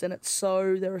nuanced, and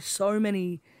there are so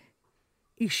many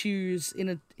issues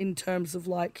in terms of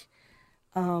like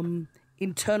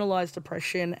internalized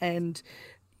oppression, and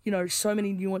you know, so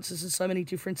many nuances and so many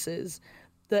differences,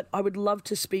 that I would love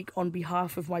to speak on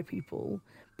behalf of my people.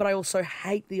 But I also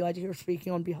hate the idea of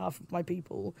speaking on behalf of my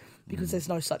people because there's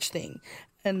no such thing,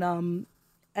 and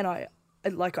I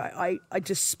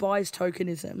despise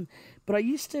tokenism. But I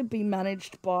used to be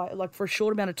managed by, like, for a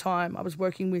short amount of time, I was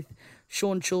working with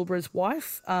Sean Chilbra's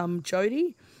wife,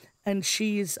 Jodie, and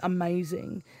she is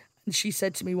amazing. And she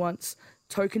said to me once,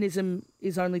 tokenism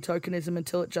is only tokenism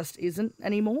until it just isn't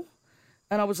anymore.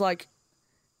 And I was like,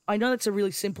 I know that's a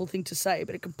really simple thing to say,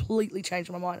 but it completely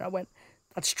changed my mind. And I went,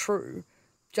 that's true.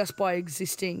 Just by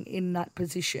existing in that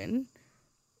position,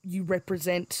 you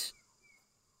represent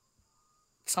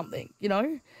something, you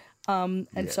know?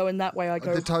 So in that way I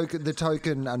go... The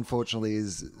token, unfortunately,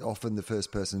 is often the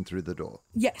first person through the door.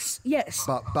 Yes.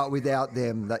 But without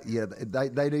them,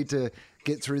 they need to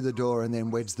get through the door and then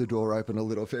wedge the door open a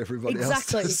little for everybody else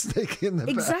to sneak in the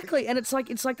back. Exactly. And it's like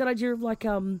that idea of like,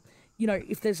 you know,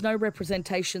 if there's no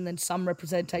representation, then some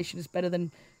representation is better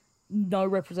than no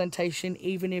representation,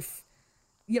 even if,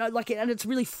 you know, like, and it's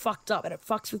really fucked up and it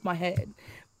fucks with my head.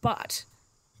 But,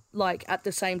 like, at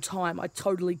the same time, I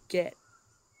totally get,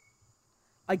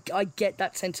 I get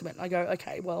that sentiment. I go,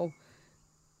 okay, well,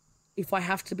 if I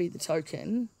have to be the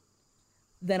token,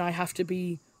 then I have to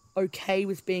be okay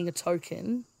with being a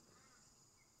token,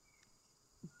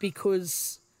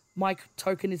 because my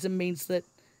tokenism means that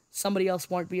somebody else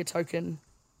won't be a token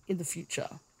in the future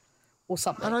or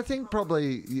something. And I think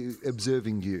probably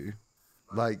observing you,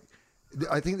 like,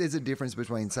 I think there's a difference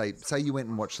between, say you went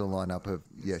and watched the lineup of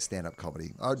stand-up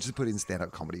comedy. I'll just put in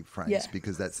stand-up comedy frames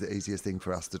because that's the easiest thing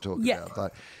for us to talk about.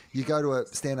 But you go to a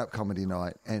stand-up comedy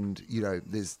night and, you know,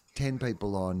 there's 10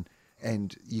 people on,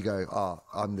 and you go, oh,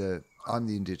 I'm the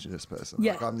Indigenous person.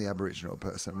 Yeah. Like, I'm the Aboriginal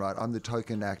person, right? I'm the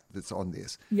token act that's on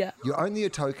this. Yeah. You're only a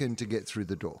token to get through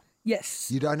the door. Yes.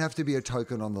 You don't have to be a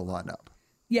token on the lineup.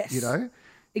 Yes. You know?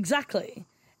 Exactly.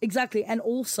 And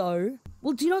also,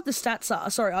 well, do you know what the stats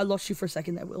are? Sorry, I lost you for a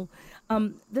second there, Will.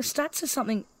 The stats are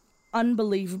something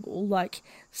unbelievable. Like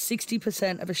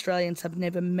 60% of Australians have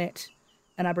never met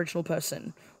an Aboriginal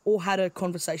person or had a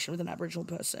conversation with an Aboriginal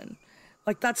person.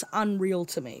 Like, that's unreal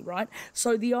to me, right?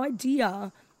 So the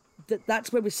idea that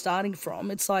that's where we're starting from,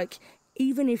 it's like,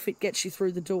 even if it gets you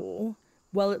through the door,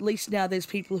 well, at least now there's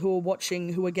people who are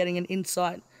watching who are getting an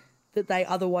insight that they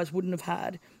otherwise wouldn't have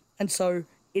had. And so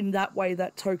in that way,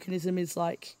 that tokenism is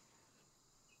like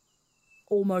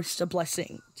almost a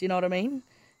blessing. Do you know what I mean?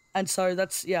 And so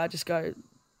that's, I just go,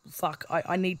 fuck,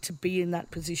 I need to be in that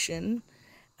position.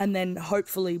 And then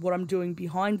hopefully what I'm doing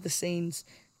behind the scenes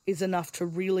is enough to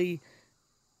really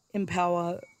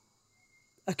empower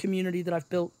a community that I've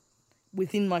built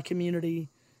within my community,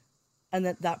 and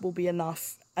that will be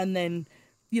enough. And then,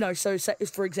 so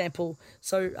for example,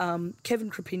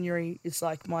 Kevin Crepinieri is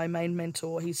like my main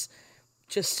mentor. He's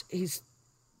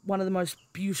one of the most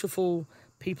beautiful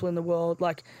people in the world.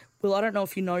 Like, Will, I don't know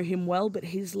if you know him well, but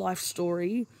his life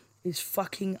story is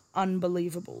fucking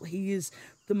unbelievable. He is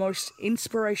the most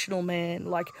inspirational man,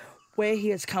 like where he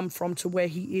has come from to where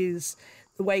he is,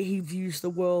 the way he views the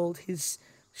world, his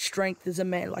strength as a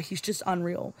man, like he's just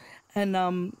unreal. And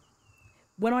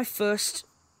when I first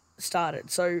started,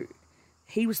 so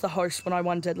he was the host when I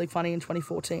won Deadly Funny in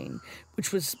 2014,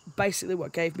 which was basically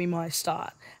what gave me my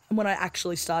start. And when I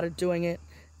actually started doing it,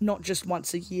 not just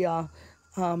once a year,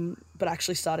 but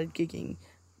actually started gigging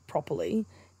properly,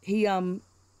 he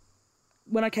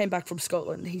when I came back from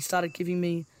Scotland, he started giving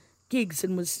me gigs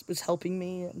and was helping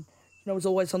me, and was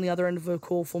always on the other end of a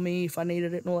call for me if I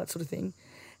needed it and all that sort of thing.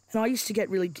 And I used to get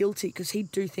really guilty because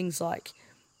he'd do things like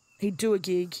he'd do a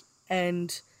gig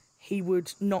and he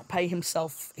would not pay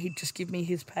himself. He'd just give me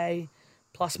his pay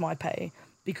plus my pay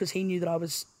because he knew that I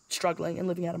was struggling and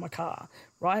living out of my car,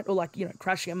 right? Or like,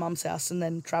 crashing at mum's house and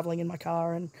then travelling in my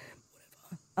car and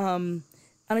whatever. And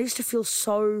I used to feel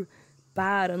so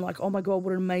bad and like, oh my God,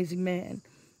 what an amazing man. And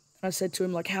I said to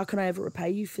him, like, how can I ever repay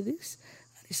you for this?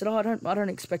 And he said, I don't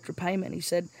expect repayment. He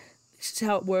said, this is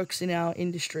how it works in our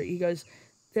industry. He goes,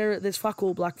 there's fuck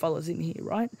all black fellas in here,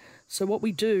 right? So what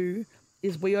we do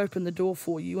is we open the door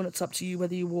for you and it's up to you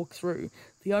whether you walk through.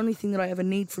 The only thing that I ever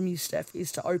need from you, Steph,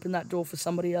 is to open that door for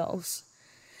somebody else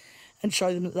and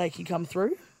show them that they can come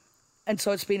through. And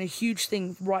so it's been a huge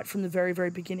thing right from the very,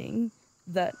 very beginning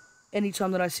that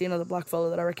anytime that I see another black fella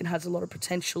that I reckon has a lot of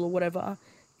potential or whatever,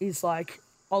 is like,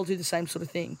 I'll do the same sort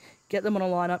of thing. Get them on a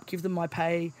lineup, give them my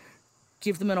pay,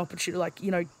 give them an opportunity,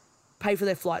 like, pay for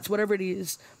their flights, whatever it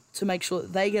is, to make sure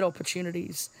that they get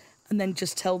opportunities, and then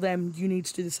just tell them you need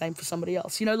to do the same for somebody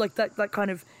else. Like that kind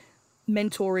of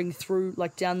mentoring through,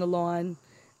 like, down the line,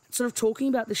 sort of talking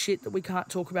about the shit that we can't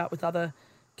talk about with other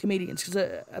comedians.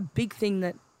 Because a big thing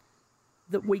that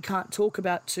we can't talk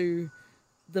about to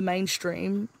the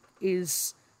mainstream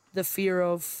is the fear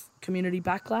of community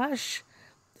backlash,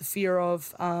 the fear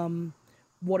of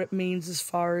what it means as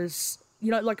far as,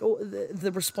 like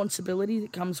the responsibility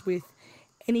that comes with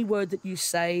any word that you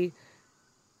say,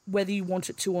 whether you want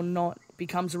it to or not,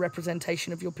 becomes a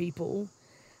representation of your people.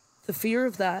 The fear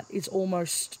of that is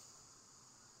almost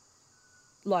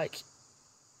like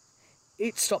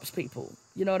it stops people.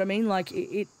 You know what I mean? Like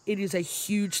it is a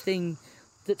huge thing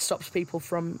that stops people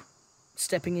from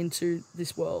stepping into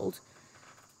this world.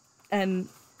 And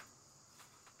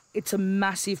it's a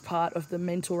massive part of the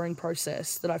mentoring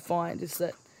process that I find is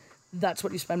that's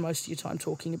what you spend most of your time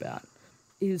talking about,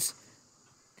 is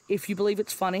if you believe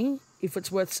it's funny, if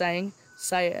it's worth saying,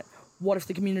 say it. What if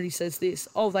the community says this?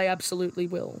 Oh, they absolutely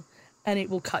will. And it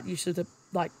will cut you to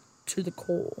the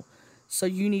core. So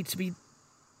you need to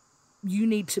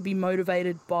be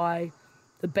motivated by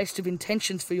the best of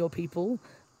intentions for your people.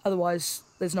 Otherwise,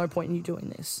 there's no point in you doing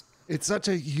this. It's such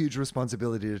a huge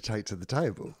responsibility to take to the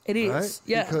table. It is, right?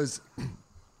 yeah. Because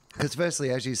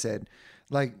firstly, as you said,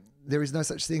 like, there is no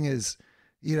such thing as,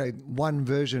 one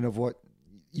version of what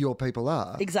your people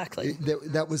are. Exactly.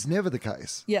 That was never the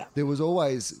case. Yeah. There was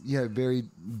always, very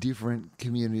different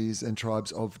communities and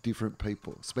tribes of different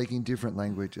people speaking different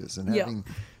languages and having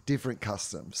different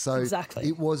customs. So exactly.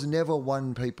 It was never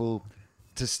one people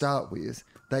to start with.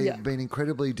 They've been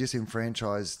incredibly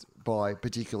disenfranchised by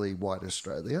particularly white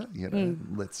Australia.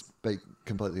 Let's be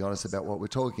completely honest about what we're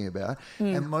talking about.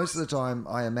 And most of the time,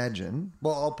 I imagine,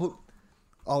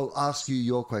 I'll ask you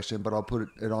your question, but I'll put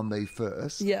it on me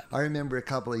first. Yeah. I remember a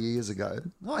couple of years ago,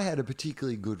 I had a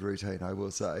particularly good routine, I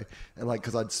will say, and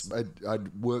because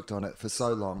I'd worked on it for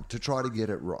so long to try to get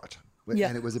it right. Yeah.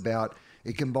 And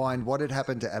it combined what had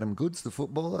happened to Adam Goodes, the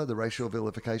footballer, the racial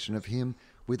vilification of him,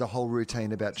 with a whole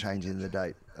routine about changing the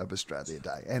date of Australia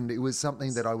Day. And it was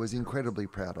something that I was incredibly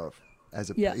proud of as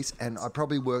a piece. And I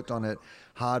probably worked on it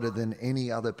harder than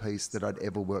any other piece that I'd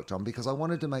ever worked on because I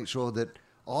wanted to make sure that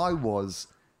I was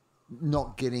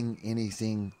not getting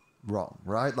anything wrong,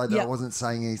 right? Like I wasn't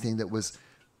saying anything that was...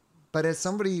 But as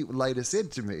somebody later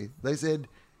said to me, they said,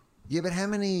 yeah, but how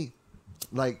many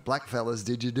black fellas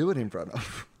did you do it in front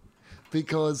of?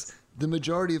 Because the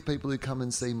majority of people who come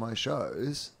and see my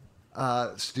shows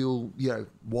are still,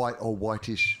 white or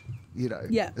whitish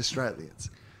Yeah. Australians.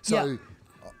 So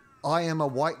I am a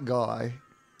white guy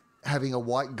having a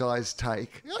white guy's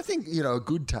take. I think, a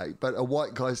good take, but a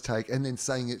white guy's take, and then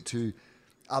saying it to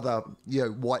other,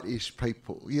 whitish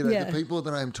people. The people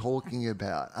that I'm talking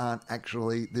about aren't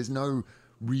actually, there's no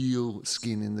real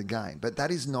skin in the game. But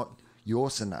that is not your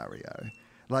scenario.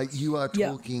 Like, you are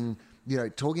talking,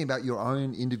 talking about your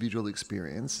own individual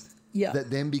experience. Yeah. That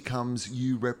then becomes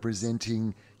you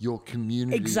representing your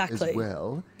community as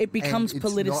well. It becomes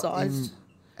politicised.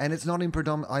 And it's not in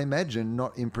I imagine,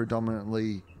 not in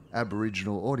predominantly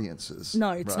Aboriginal audiences.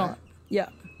 No, it's not. Yeah.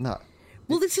 No.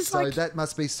 Well, this is so that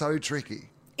must be so tricky.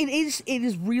 It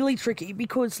is really tricky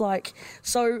because,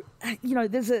 there's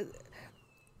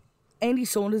Andy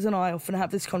Saunders and I often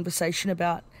have this conversation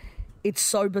about it's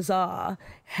so bizarre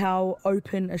how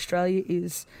open Australia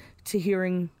is to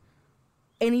hearing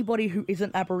anybody who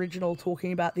isn't Aboriginal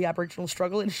talking about the Aboriginal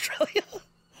struggle in Australia.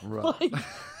 Right.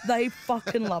 They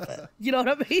fucking love it. You know what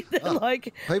I mean?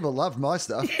 They're people love my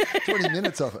stuff. 20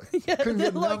 minutes of it. Yeah, couldn't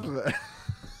get enough of it.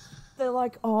 They're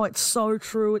like, oh, it's so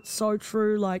true. It's so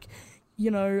true. Like,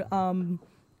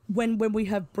 when we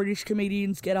have British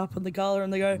comedians get up on the gala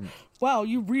and they go, wow,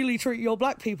 you really treat your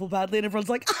black people badly. And everyone's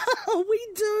like, oh, we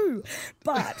do.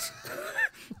 But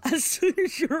as soon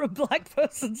as you're a black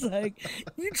person saying,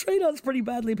 you treat us pretty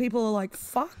badly, people are like,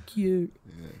 fuck you.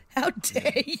 Yeah. How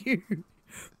dare you?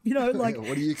 What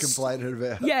are you complaining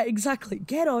about? Yeah, exactly.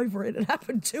 Get over it. It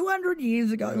happened 200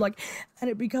 years ago. And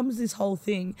it becomes this whole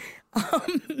thing,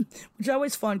 which I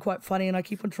always find quite funny. And I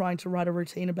keep on trying to write a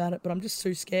routine about it, but I'm just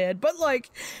too scared. But I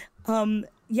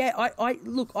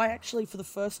actually for the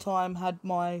first time had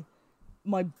my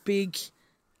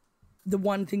the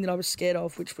one thing that I was scared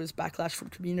of, which was backlash from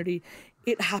community.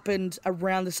 It happened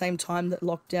around the same time that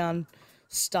lockdown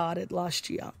started last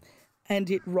year. And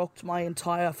it rocked my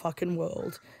entire fucking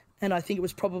world. And I think it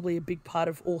was probably a big part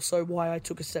of also why I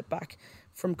took a step back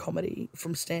from comedy,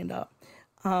 from stand-up.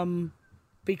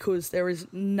 Because there is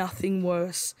nothing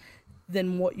worse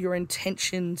than what your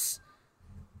intentions...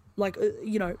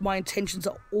 my intentions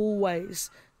are always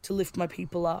to lift my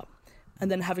people up.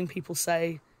 And then having people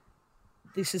say,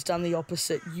 this has done the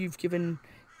opposite. You've given,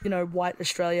 white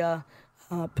Australia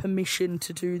permission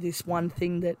to do this one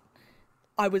thing that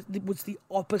it was the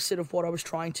opposite of what I was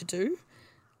trying to do.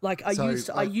 I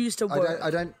used a word. I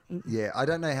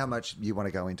don't know how much you want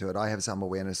to go into it. I have some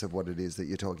awareness of what it is that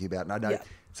you're talking about. And I know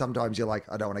sometimes you're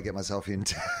like, I don't want to get myself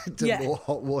into more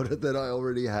hot water than I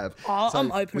already have.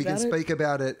 I'm open about it. We can speak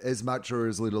about it as much or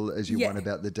as little as you want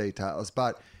about the details.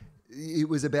 But it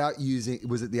was about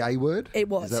was it the A word? It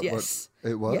was, yes.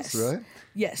 It was, yes. right?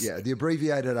 Yes. Yeah, the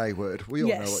abbreviated A word. We all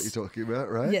know what you're talking about,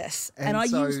 right? Yes. And I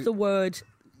used the word...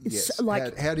 Yes.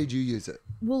 How did you use it?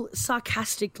 Well,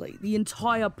 sarcastically, the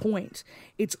entire point.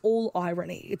 It's all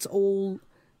irony.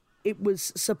 It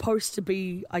was supposed to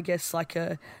be, I guess, like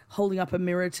holding up a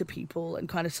mirror to people and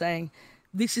kind of saying,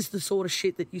 this is the sort of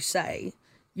shit that you say,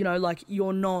 you're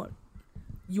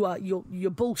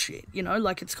bullshit,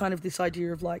 it's kind of this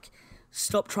idea of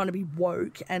stop trying to be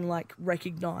woke and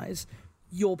recognize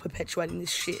you're perpetuating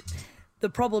this shit. The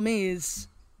problem is,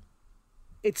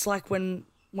 it's like when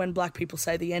black people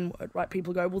say the N-word, right?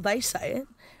 People go, well, they say it.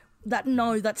 That's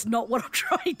not what I'm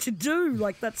trying to do.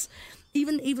 That's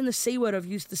even the C word. I've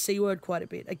used the C word quite a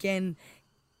bit. Again,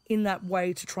 in that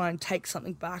way to try and take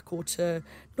something back, or to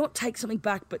not take something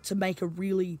back, but to make a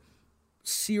really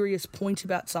serious point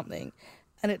about something.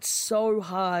 And it's so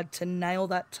hard to nail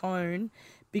that tone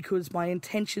because my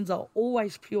intentions are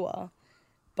always pure.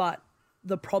 But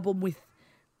the problem with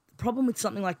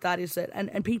something like that is that,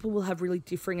 and people will have really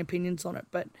differing opinions on it,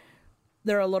 but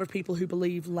there are a lot of people who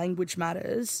believe language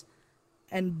matters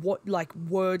and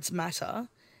words matter,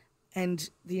 and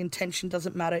the intention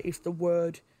doesn't matter if the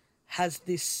word has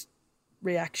this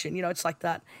reaction. It's like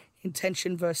that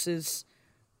intention versus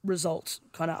result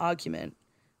kind of argument.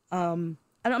 And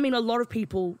I mean, a lot of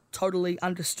people totally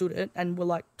understood it and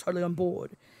were totally on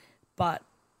board, but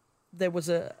there was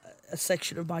a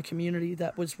section of my community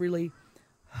that was really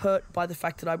hurt by the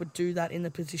fact that I would do that in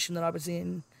the position that I was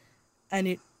in, and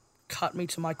it cut me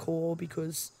to my core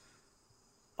because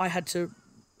I had to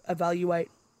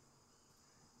evaluate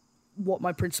what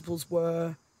my principles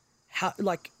were, how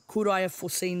could I have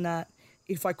foreseen that?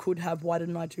 If I could have, why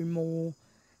didn't I do more?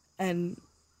 And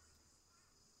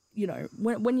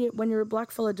when you're a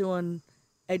black fella doing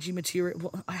edgy material,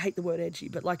 well, I hate the word edgy,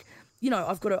 but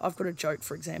I've got a joke,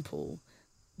 for example,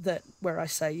 that where I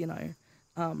say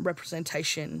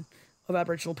representation of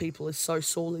Aboriginal people is so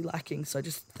sorely lacking, so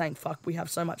just thank fuck we have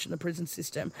so much in the prison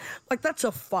system. That's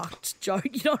a fucked joke,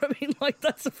 you know what I mean?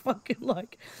 That's a fucking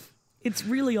it's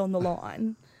really on the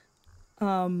line.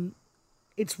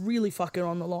 it's really fucking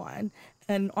on the line.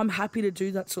 And I'm happy to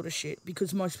do that sort of shit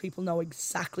because most people know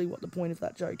exactly what the point of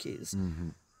that joke is.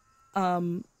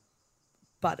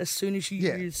 But as soon as you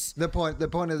use... The point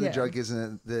of the Yeah. joke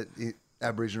isn't that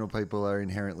Aboriginal people are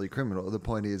inherently criminal. The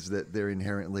point is that they're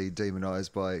inherently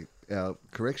demonised by our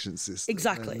correction system.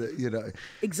 Exactly. And that, you know.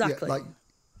 Exactly. Yeah,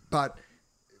 but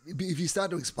if you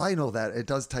start to explain all that, it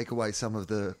does take away some of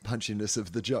the punchiness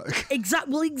of the joke.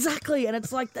 Exactly. And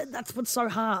it's like, that's what's so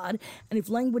hard. And if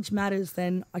language matters,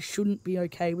 then I shouldn't be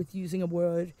okay with using a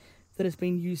word that has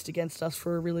been used against us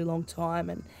for a really long time.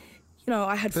 And, you know,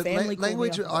 I had But family call me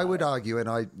language, up I about would it. argue,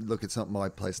 and it's not my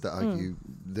place to argue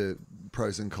the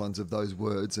pros and cons of those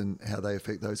words and how they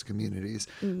affect those communities.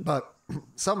 But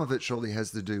some of it surely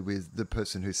has to do with the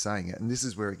person who's saying it. And this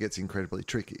is where it gets incredibly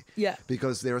tricky. Yeah.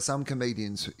 Because there are some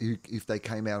comedians who, if they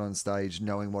came out on stage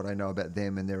knowing what I know about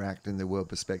them and their act and their world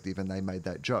perspective and they made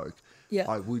that joke, Yeah.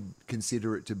 I would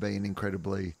consider it to be an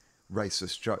incredibly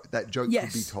racist joke. That joke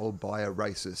Yes. could be told by a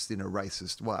racist in a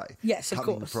racist way. Yes, of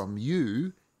Coming course. from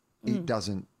you, it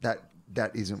doesn't, that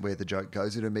isn't where the joke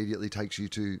goes. It immediately takes you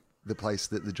to the place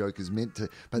that the joke is meant to.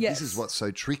 But Yes. this is what's so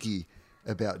tricky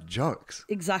about jokes.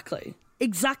 Exactly.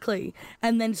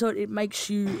 And then so it makes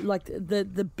you like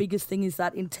the biggest thing is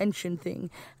that intention thing.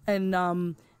 And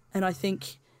I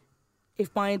think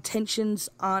if my intentions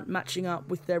aren't matching up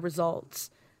with their results,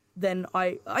 then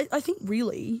I think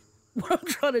really what I'm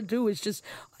trying to do is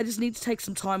I just need to take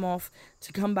some time off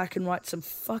to come back and write some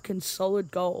fucking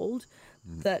solid gold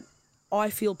that I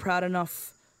feel proud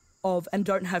enough of and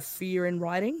don't have fear in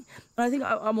writing. And I think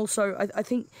I'm also, I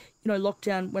think, you know,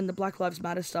 lockdown, when the Black Lives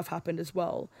Matter stuff happened as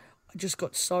well, I just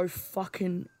got so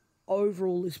fucking over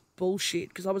all this bullshit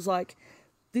because I was like,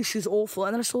 this is awful.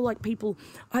 And then I saw like people,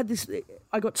 I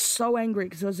got so angry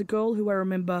because there was a girl who I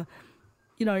remember,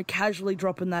 you know, casually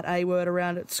dropping that A word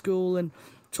around at school and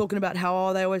talking about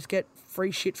how, they always get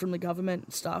free shit from the government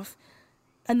and stuff.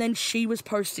 And then she was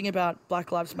posting about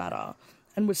Black Lives Matter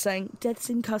and was saying deaths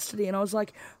in custody. And I was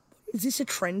like, is this a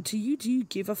trend to you? Do you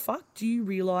give a fuck? Do you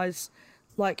realise,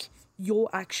 like, your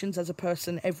actions as a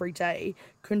person every day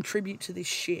contribute to this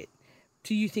shit?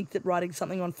 Do you think that writing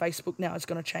something on Facebook now is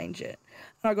going to change it?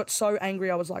 And I got so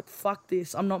angry, I was like, fuck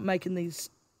this. I'm not making these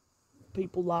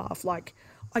people laugh. Like,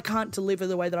 I can't deliver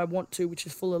the way that I want to, which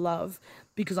is full of love,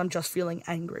 because I'm just feeling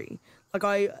angry.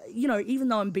 Like even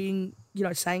though I'm being,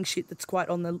 saying shit that's quite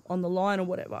on the line or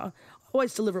whatever, I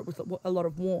always deliver it with a lot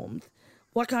of warmth.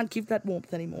 Well, I can't give that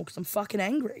warmth anymore because I'm fucking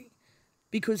angry.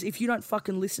 Because if you don't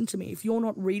fucking listen to me, if you're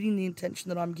not reading the intention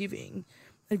that I'm giving,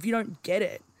 and if you don't get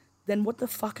it, then what the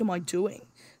fuck am I doing?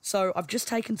 So I've just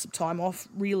taken some time off,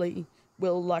 really.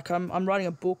 Well, like I'm writing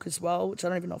a book as well, which I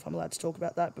don't even know if I'm allowed to talk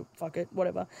about that, but fuck it,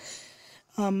 whatever.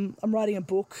 I'm writing a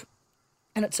book,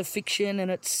 and it's a fiction, and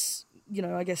it's,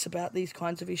 I guess about these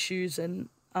kinds of issues, and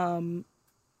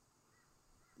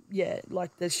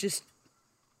there's just,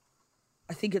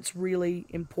 I think it's really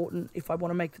important if I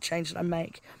want to make the change that I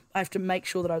make. I have to make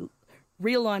sure that I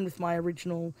realign with my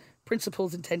original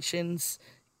principles, intentions,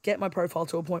 get my profile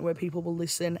to a point where people will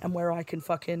listen and where I can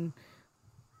fucking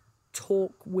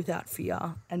talk without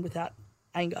fear and without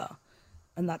anger.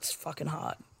 And that's fucking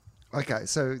hard. Okay,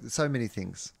 so many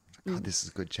things. God, this is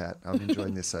a good chat. I'm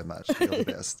enjoying this so much. You're the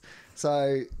best.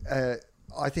 So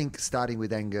I think starting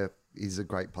with anger is a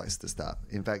great place to start.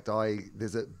 In fact,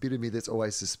 there's a bit of me that's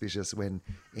always suspicious when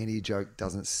any joke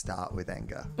doesn't start with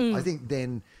anger. I think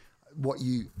then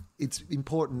it's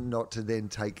important not to then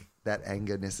take that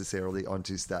anger necessarily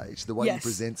onto stage. The way you Yes.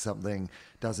 present something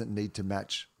doesn't need to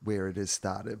match where it has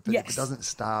started. But Yes. if it doesn't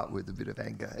start with a bit of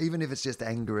anger, even if it's just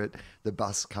anger at the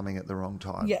bus coming at the wrong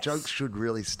time, Yes. jokes should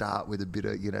really start with a bit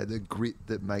of, the grit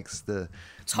that makes the,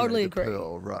 Totally the agree.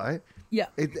 pearl, right? Yeah.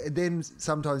 Then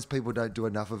sometimes people don't do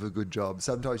enough of a good job.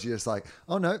 Sometimes you're just like,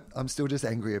 oh no, I'm still just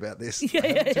angry about this. I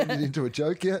haven't turned it into a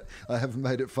joke yet. I haven't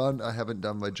made it fun. I haven't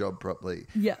done my job properly.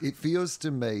 Yeah. It feels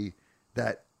to me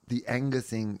that the anger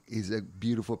thing is a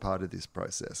beautiful part of this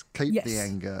process. Keep Yes. the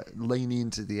anger, lean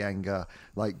into the anger.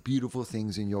 Like, beautiful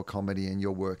things in your comedy and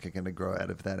your work are going to grow out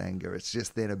of that anger. It's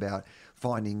just then about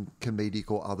finding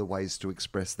comedic or other ways to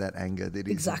express that anger that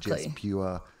isn't Exactly. just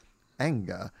pure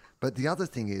anger. But the other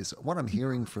thing is, what I'm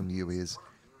hearing from you is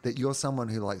that you're someone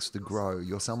who likes to grow.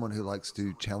 You're someone who likes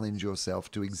to challenge yourself,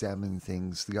 to examine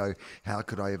things, to go, how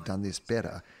could I have done this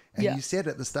better? And Yeah. you said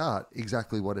at the start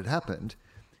exactly what had happened.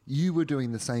 You were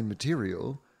doing the same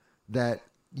material that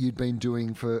you'd been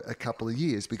doing for a couple of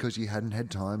years because you hadn't had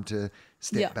time to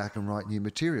step Yeah. back and write new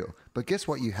material. But guess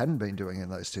what you hadn't been doing in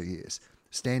those 2 years?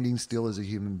 Standing still as a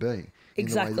human being. In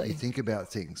the way that Exactly. you think about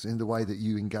things, in the way that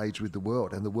you engage with the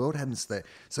world. And the world hadn't stayed.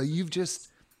 So you've just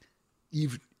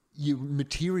your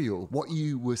material, what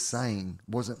you were saying,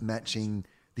 wasn't matching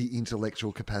the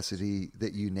intellectual capacity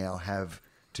that you now have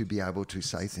to be able to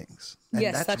say things. And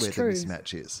Yes, that's where true. the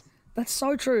mismatch is. That's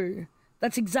so true.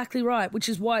 That's exactly right. Which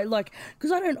is why, like,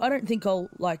 because I don't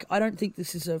think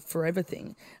this is a forever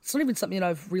thing. It's not even something that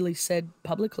I've really said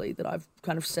publicly that I've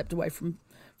kind of stepped away from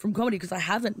comedy, because I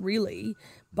haven't really.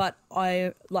 But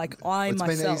It's myself.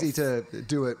 been easy to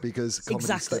do it because comedy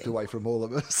Exactly. stepped away from all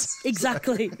of us.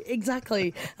 Exactly.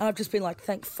 And I've just been like,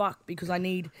 thank fuck, because I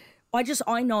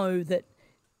know that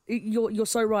you're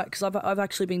so right, because I've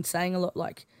actually been saying a lot,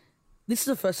 like, this is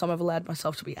the first time I've allowed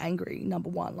myself to be angry, number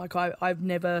one. Like, I've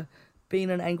never been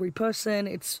an angry person.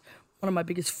 It's one of my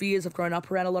biggest fears. I've grown up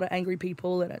around a lot of angry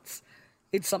people, and it's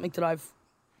something that I've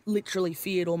literally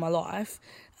feared all my life.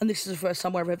 And this is the first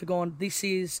time where I've ever gone, this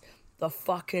is the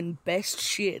fucking best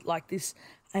shit. Like, this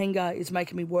anger is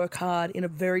making me work hard in a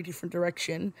very different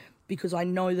direction, because I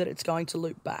know that it's going to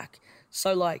loop back.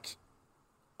 So, like,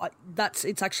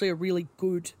 it's actually a really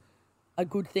good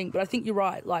thing. But I think you're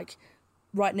right. Like,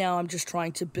 right now I'm just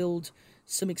trying to build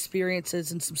some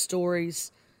experiences and some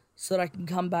stories so that I can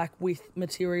come back with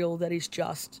material that is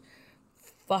just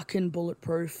fucking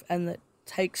bulletproof and that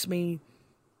takes me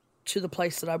to the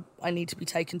place that I need to be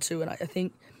taken to. And I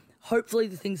think hopefully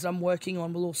the things that I'm working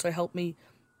on will also help me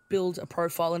build a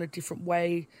profile in a different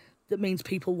way that means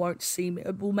people won't see me,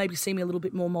 will maybe see me a little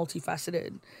bit more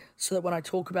multifaceted, so that when I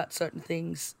talk about certain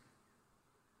things,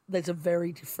 there's a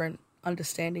very different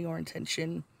understanding or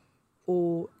intention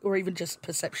or even just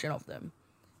perception of them.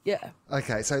 Yeah.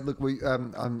 Okay, so look,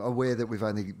 I'm aware that we've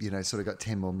only sort of got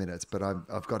 10 more minutes, but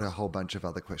I've got a whole bunch of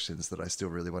other questions that I still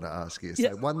really want to ask you. So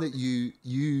Yeah. one that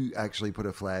you actually put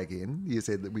a flag in, you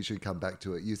said that we should come back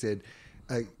to it. You said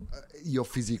your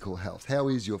physical health. How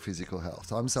is your physical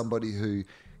health? I'm somebody who,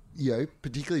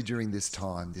 particularly during this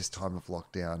time of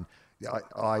lockdown,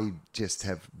 I just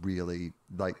have really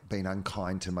been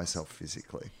unkind to myself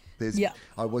physically.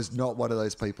 I was not one of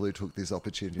those people who took this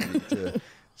opportunity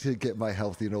to get my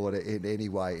health in order in any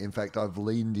way. In fact, I've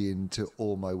leaned into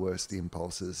all my worst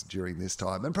impulses during this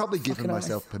time, and probably given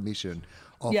myself permission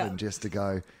often just to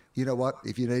go, you know what?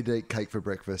 If you need to eat cake for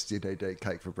breakfast, you need to eat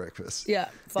cake for breakfast. Yeah,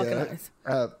 fucking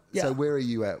oath. So where are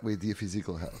you at with your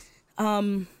physical health?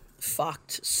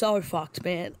 Fucked. So fucked,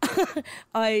 man.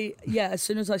 As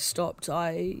soon as I stopped,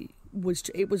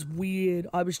 it was weird.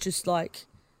 I was just like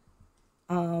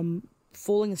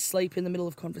falling asleep in the middle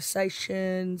of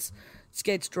conversations,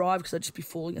 scared to drive because I'd just be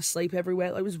falling asleep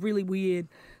everywhere. It was really weird.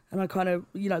 And I kind of,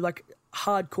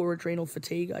 hardcore adrenal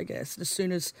fatigue, I guess. And as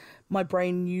soon as my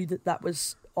brain knew that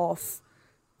was off,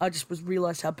 I just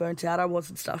realised how burnt out I was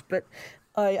and stuff. But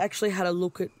I actually had a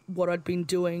look at what I'd been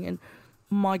doing, and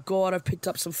my God, I've picked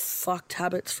up some fucked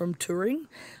habits from touring.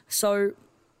 So,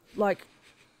 I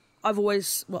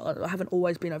haven't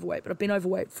always been overweight, but I've been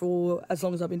overweight for as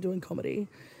long as I've been doing comedy.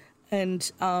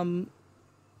 And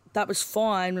that was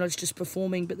fine when I was just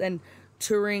performing, but then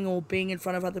touring or being in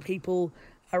front of other people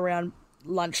around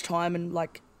lunchtime and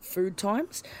food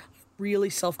times, really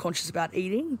self-conscious about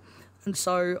eating. And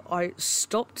so I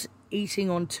stopped eating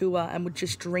on tour and would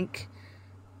just drink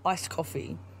iced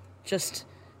coffee,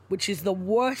 which is the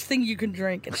worst thing you can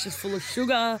drink. It's just full of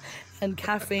sugar and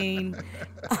caffeine.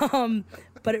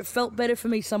 But it felt better for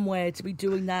me somewhere to be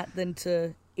doing that than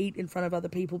to eat in front of other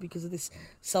people because of this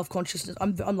self-consciousness.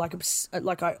 I'm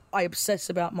I obsess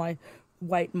about my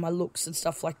weight and my looks and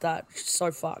stuff like that, which is so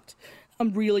fucked.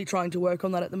 I'm really trying to work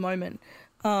on that at the moment.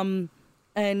 And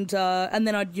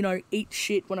then I'd, eat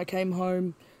shit when I came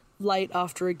home late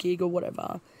after a gig or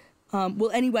whatever.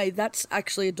 Anyway, that's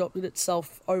actually adopted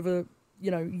itself over,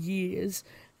 years.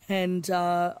 And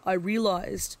I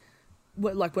realised,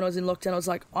 when I was in lockdown, I was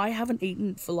like, I haven't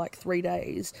eaten for 3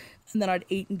 days. And then I'd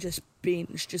eat and just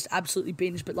binge, just absolutely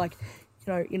binge, but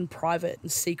in private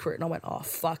and secret. And I went, oh,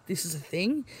 fuck, this is a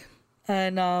thing.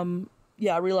 And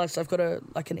I realised I've got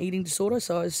an eating disorder.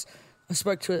 So I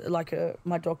spoke to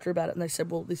my doctor about it, and they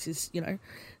said, well, this is,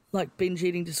 binge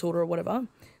eating disorder or whatever.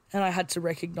 And I had to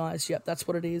recognise, yep, that's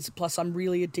what it is. Plus, I'm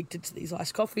really addicted to these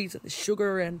iced coffees and the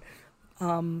sugar and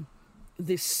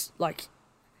this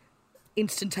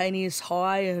instantaneous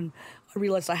high. And I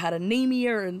realised I had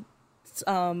anemia and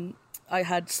I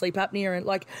had sleep apnea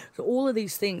and so all of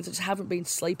these things. I just haven't been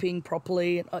sleeping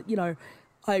properly. And,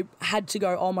 I had to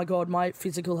go, oh my God, my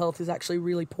physical health is actually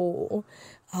really poor.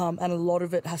 And a lot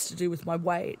of it has to do with my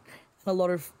weight. And a lot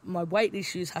of my weight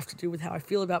issues have to do with how I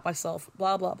feel about myself,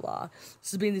 blah, blah, blah.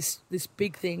 This has been this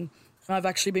big thing. And I've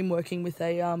actually been working with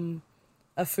a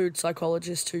food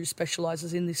psychologist who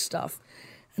specialises in this stuff.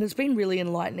 And it's been really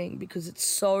enlightening because it's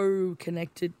so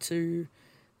connected to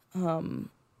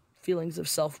feelings of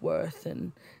self-worth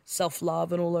and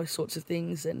self-love and all those sorts of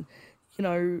things. And, you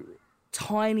know,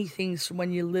 tiny things from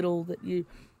when you're little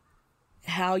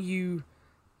how you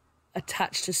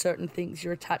attach to certain things,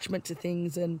 your attachment to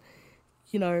things, and,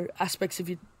 you know, aspects of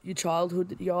your childhood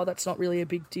that you go, oh, that's not really a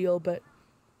big deal, but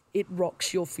it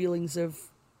rocks your feelings of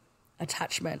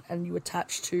attachment, and you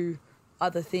attach to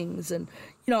other things. And,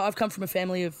 you know, I've come from a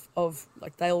family of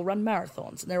like, they all run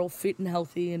marathons and they're all fit and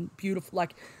healthy and beautiful,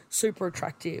 like super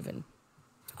attractive. And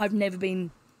I've never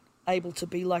been able to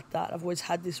be like that. I've always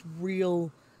had this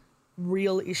real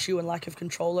issue and lack of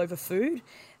control over food.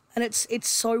 And it's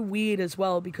so weird as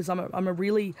well, because I'm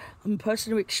a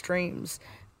person of extremes.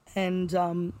 And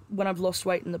when I've lost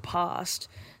weight in the past,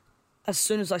 as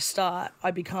soon as I start,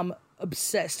 I become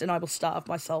obsessed, and I will starve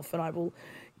myself, and I will,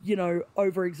 you know,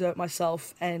 overexert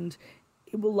myself, and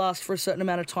it will last for a certain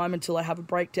amount of time until I have a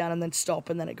breakdown and then stop,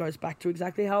 and then it goes back to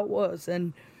exactly how it was.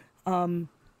 And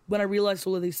when I realized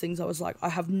all of these things, I was like, I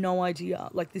have no idea.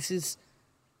 Like, this is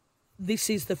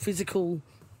the physical,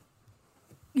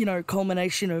 you know,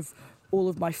 culmination of all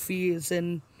of my fears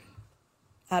and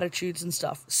attitudes and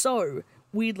stuff. So,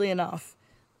 weirdly enough,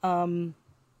 I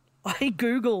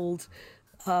Googled.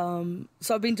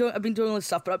 So I've been doing all this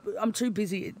stuff, but I'm too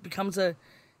busy. It becomes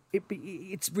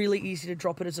it's really easy to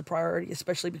drop it as a priority,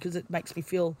 especially because it makes me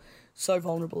feel so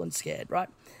vulnerable and scared, right?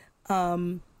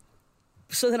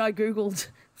 So then I Googled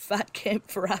fat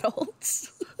camp for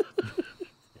adults,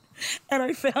 and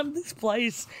I found this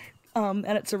place, and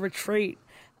it's a retreat,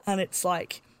 and it's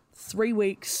like 3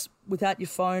 weeks without your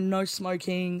phone, no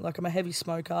smoking. Like, I'm a heavy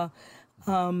smoker.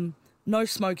 No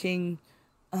smoking,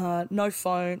 no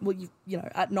phone. Well, you know,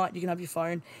 at night you can have your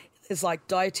phone. There's like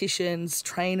dietitians,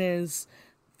 trainers,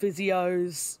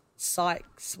 physios,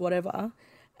 psychs, whatever. And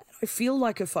I feel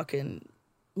like a fucking,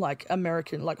 like,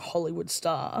 American, like, Hollywood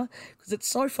star, because it's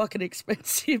so fucking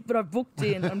expensive. But I've booked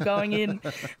in. I'm going in.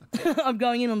 I'm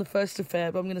going in on the 1st of Feb.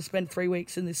 I'm going to spend 3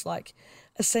 weeks in this, like,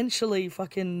 essentially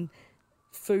fucking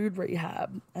food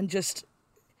rehab, and just,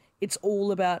 it's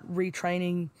all about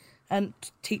retraining and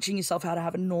teaching yourself how to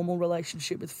have a normal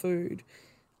relationship with food.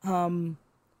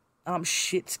 I'm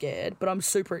shit scared, but I'm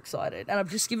super excited. And I've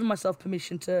just given myself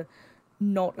permission to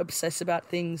not obsess about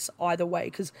things either way,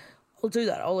 because I'll do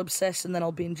that. I'll obsess and then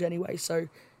I'll binge anyway. So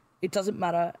it doesn't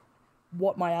matter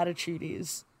what my attitude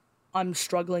is. I'm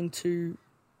struggling to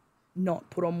not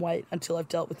put on weight until I've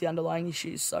dealt with the underlying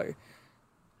issues. So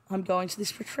I'm going to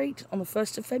this retreat on the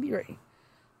 1st of February.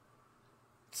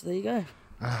 So there you go.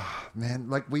 Oh, man,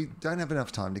 like, we don't have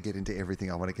enough time to get into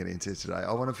everything I want to get into today.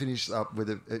 I want to finish up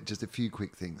with just a few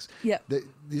quick things. Yeah.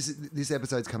 This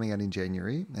episode's coming out in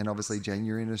January, and obviously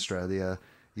January in Australia,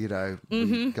 you know,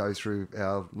 we go through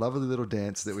our lovely little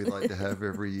dance that we like to have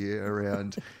every year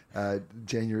around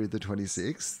January the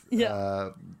 26th. Yeah.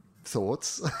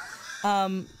 Thoughts?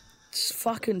 Just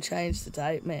fucking change the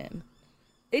date, man.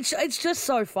 It's just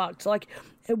so fucked. Like,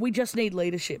 we just need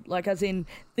leadership. Like, as in,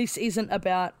 this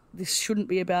shouldn't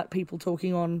be about people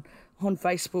talking on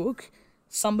Facebook.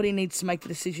 Somebody needs to make the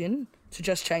decision to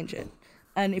just change it.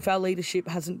 And if our leadership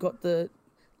hasn't got the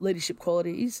leadership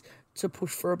qualities to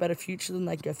push for a better future, then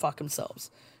they go fuck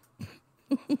themselves.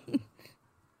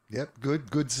 Yep,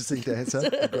 good succinct answer.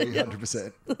 Agree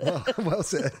 100%. Well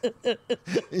said.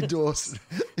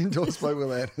 Endorsed by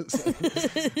Will Anderson.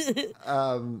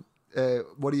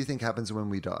 What do you think happens when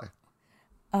we die?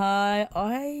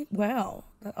 Wow,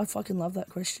 I fucking love that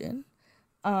question.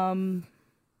 I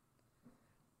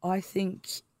think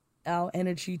our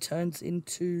energy turns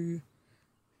into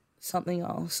something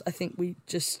else. I think we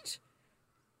just,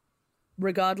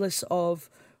 regardless of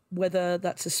whether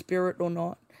that's a spirit or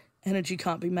not, energy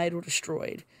can't be made or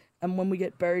destroyed. And when we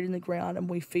get buried in the ground and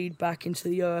we feed back into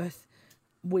the earth,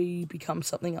 we become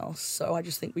something else. So I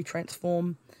just think we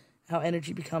transform, our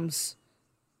energy becomes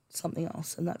something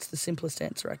else, and that's the simplest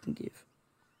answer I can give.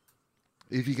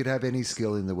 If you could have any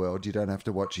skill in the world, you don't have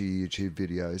to watch your YouTube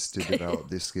videos to develop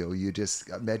this skill. You just,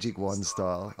 magic wand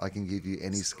style, I can give you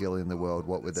any skill in the world.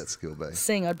 What would that skill be?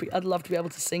 Sing. I'd love to be able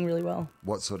to sing really well.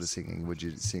 What sort of singing would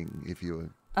you sing if you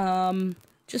were?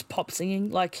 Just pop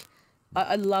singing. Like,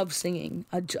 I love singing.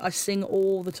 I sing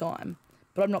all the time,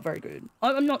 but I'm not very good.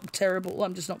 I'm not terrible.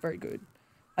 I'm just not very good.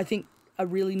 I think a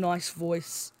really nice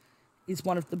voice is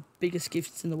one of the biggest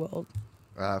gifts in the world.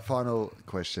 Final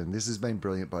question. This has been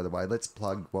brilliant, by the way. Let's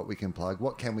plug what we can plug.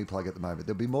 What can we plug at the moment?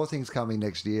 There'll be more things coming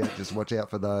next year. Just watch out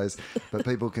for those. But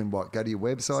people can go to your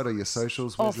website or your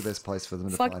socials. Where's the best place for them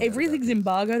to find out? Everything's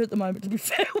embargoed at the moment, to be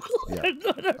fair. Yeah.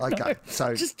 Okay.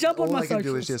 So just jump on my socials. All I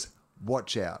can do is just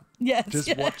watch out. Yes.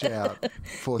 Just watch out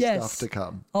for stuff to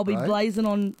come. I'll be blazing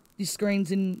on your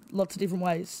screens in lots of different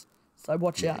ways. So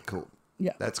watch Yeah, out. cool.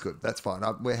 Yeah. That's good. That's fine.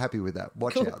 We're happy with that.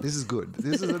 Watch Cool. out. This is good.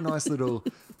 This is a nice little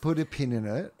put a pin in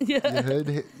it.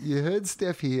 Yeah. You heard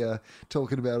Steph here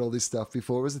talking about all this stuff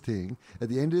before it was a thing. At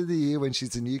the end of the year, when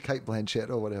she's a new Kate Blanchett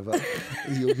or whatever,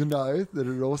 you'll know that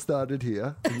it all started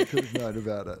here and you could have known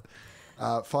about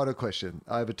it. Final question.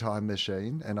 I have a time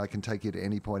machine and I can take you to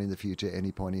any point in the future,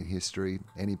 any point in history,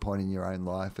 any point in your own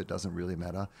life. It doesn't really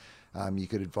matter. You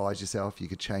could advise yourself, you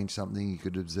could change something, you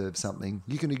could observe something.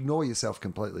 You can ignore yourself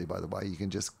completely, by the way. You can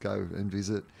just go and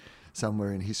visit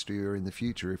somewhere in history or in the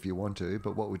future if you want to.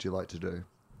 But what would you like to do?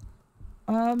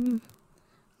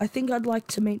 I think I'd like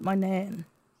to meet my nan.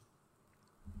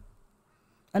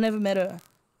 I never met her.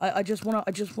 I just want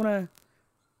to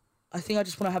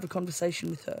have a conversation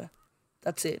with her.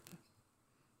 That's it.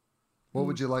 What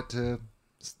would you like to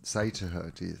say to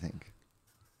her, do you think?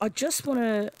 I just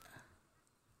want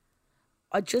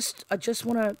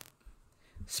to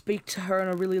speak to her in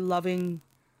a really loving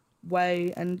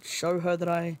way and show her that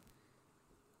I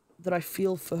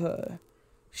feel for her.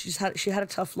 She had a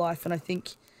tough life, and I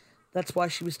think that's why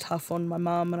she was tough on my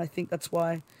mum, and I think that's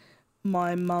why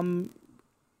my mum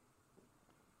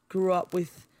grew up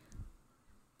with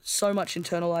so much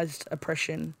internalized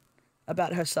oppression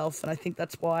about herself, and I think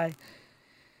that's why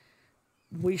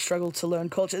we struggle to learn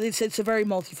culture. It's a very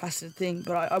multifaceted thing,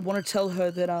 but I want to tell her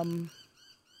that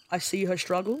I see her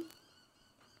struggle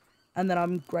and that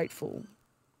I'm grateful.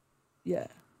 Yeah.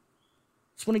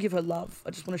 Just want to give her love. I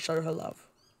just want to show her love.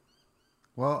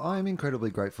 Well, I'm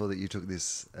incredibly grateful that you took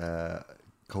this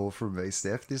call from me,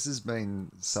 Steph. This has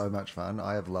been so much fun.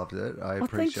 I have loved it. I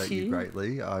appreciate thank you you.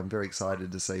 greatly. I'm very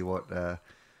excited to see what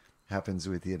happens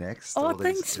with you next. Oh, all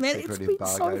these thanks, man. It's secret been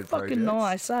so embargoed fucking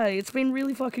projects. nice, eh? It's been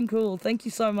really fucking cool. Thank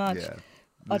you so much. Yeah.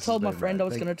 I This told has my been friend great. I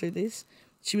was going to do this.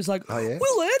 She was like, Oh, yeah?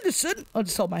 Will Anderson. I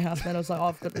just told my housemate, I was like, oh,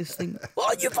 I've got this thing.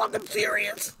 Oh, you fucking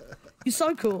serious? You're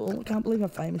so cool. I can't believe how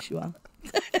famous you are.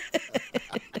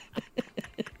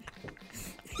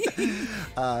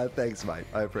 Thanks, mate.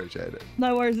 I appreciate it.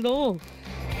 No worries at all.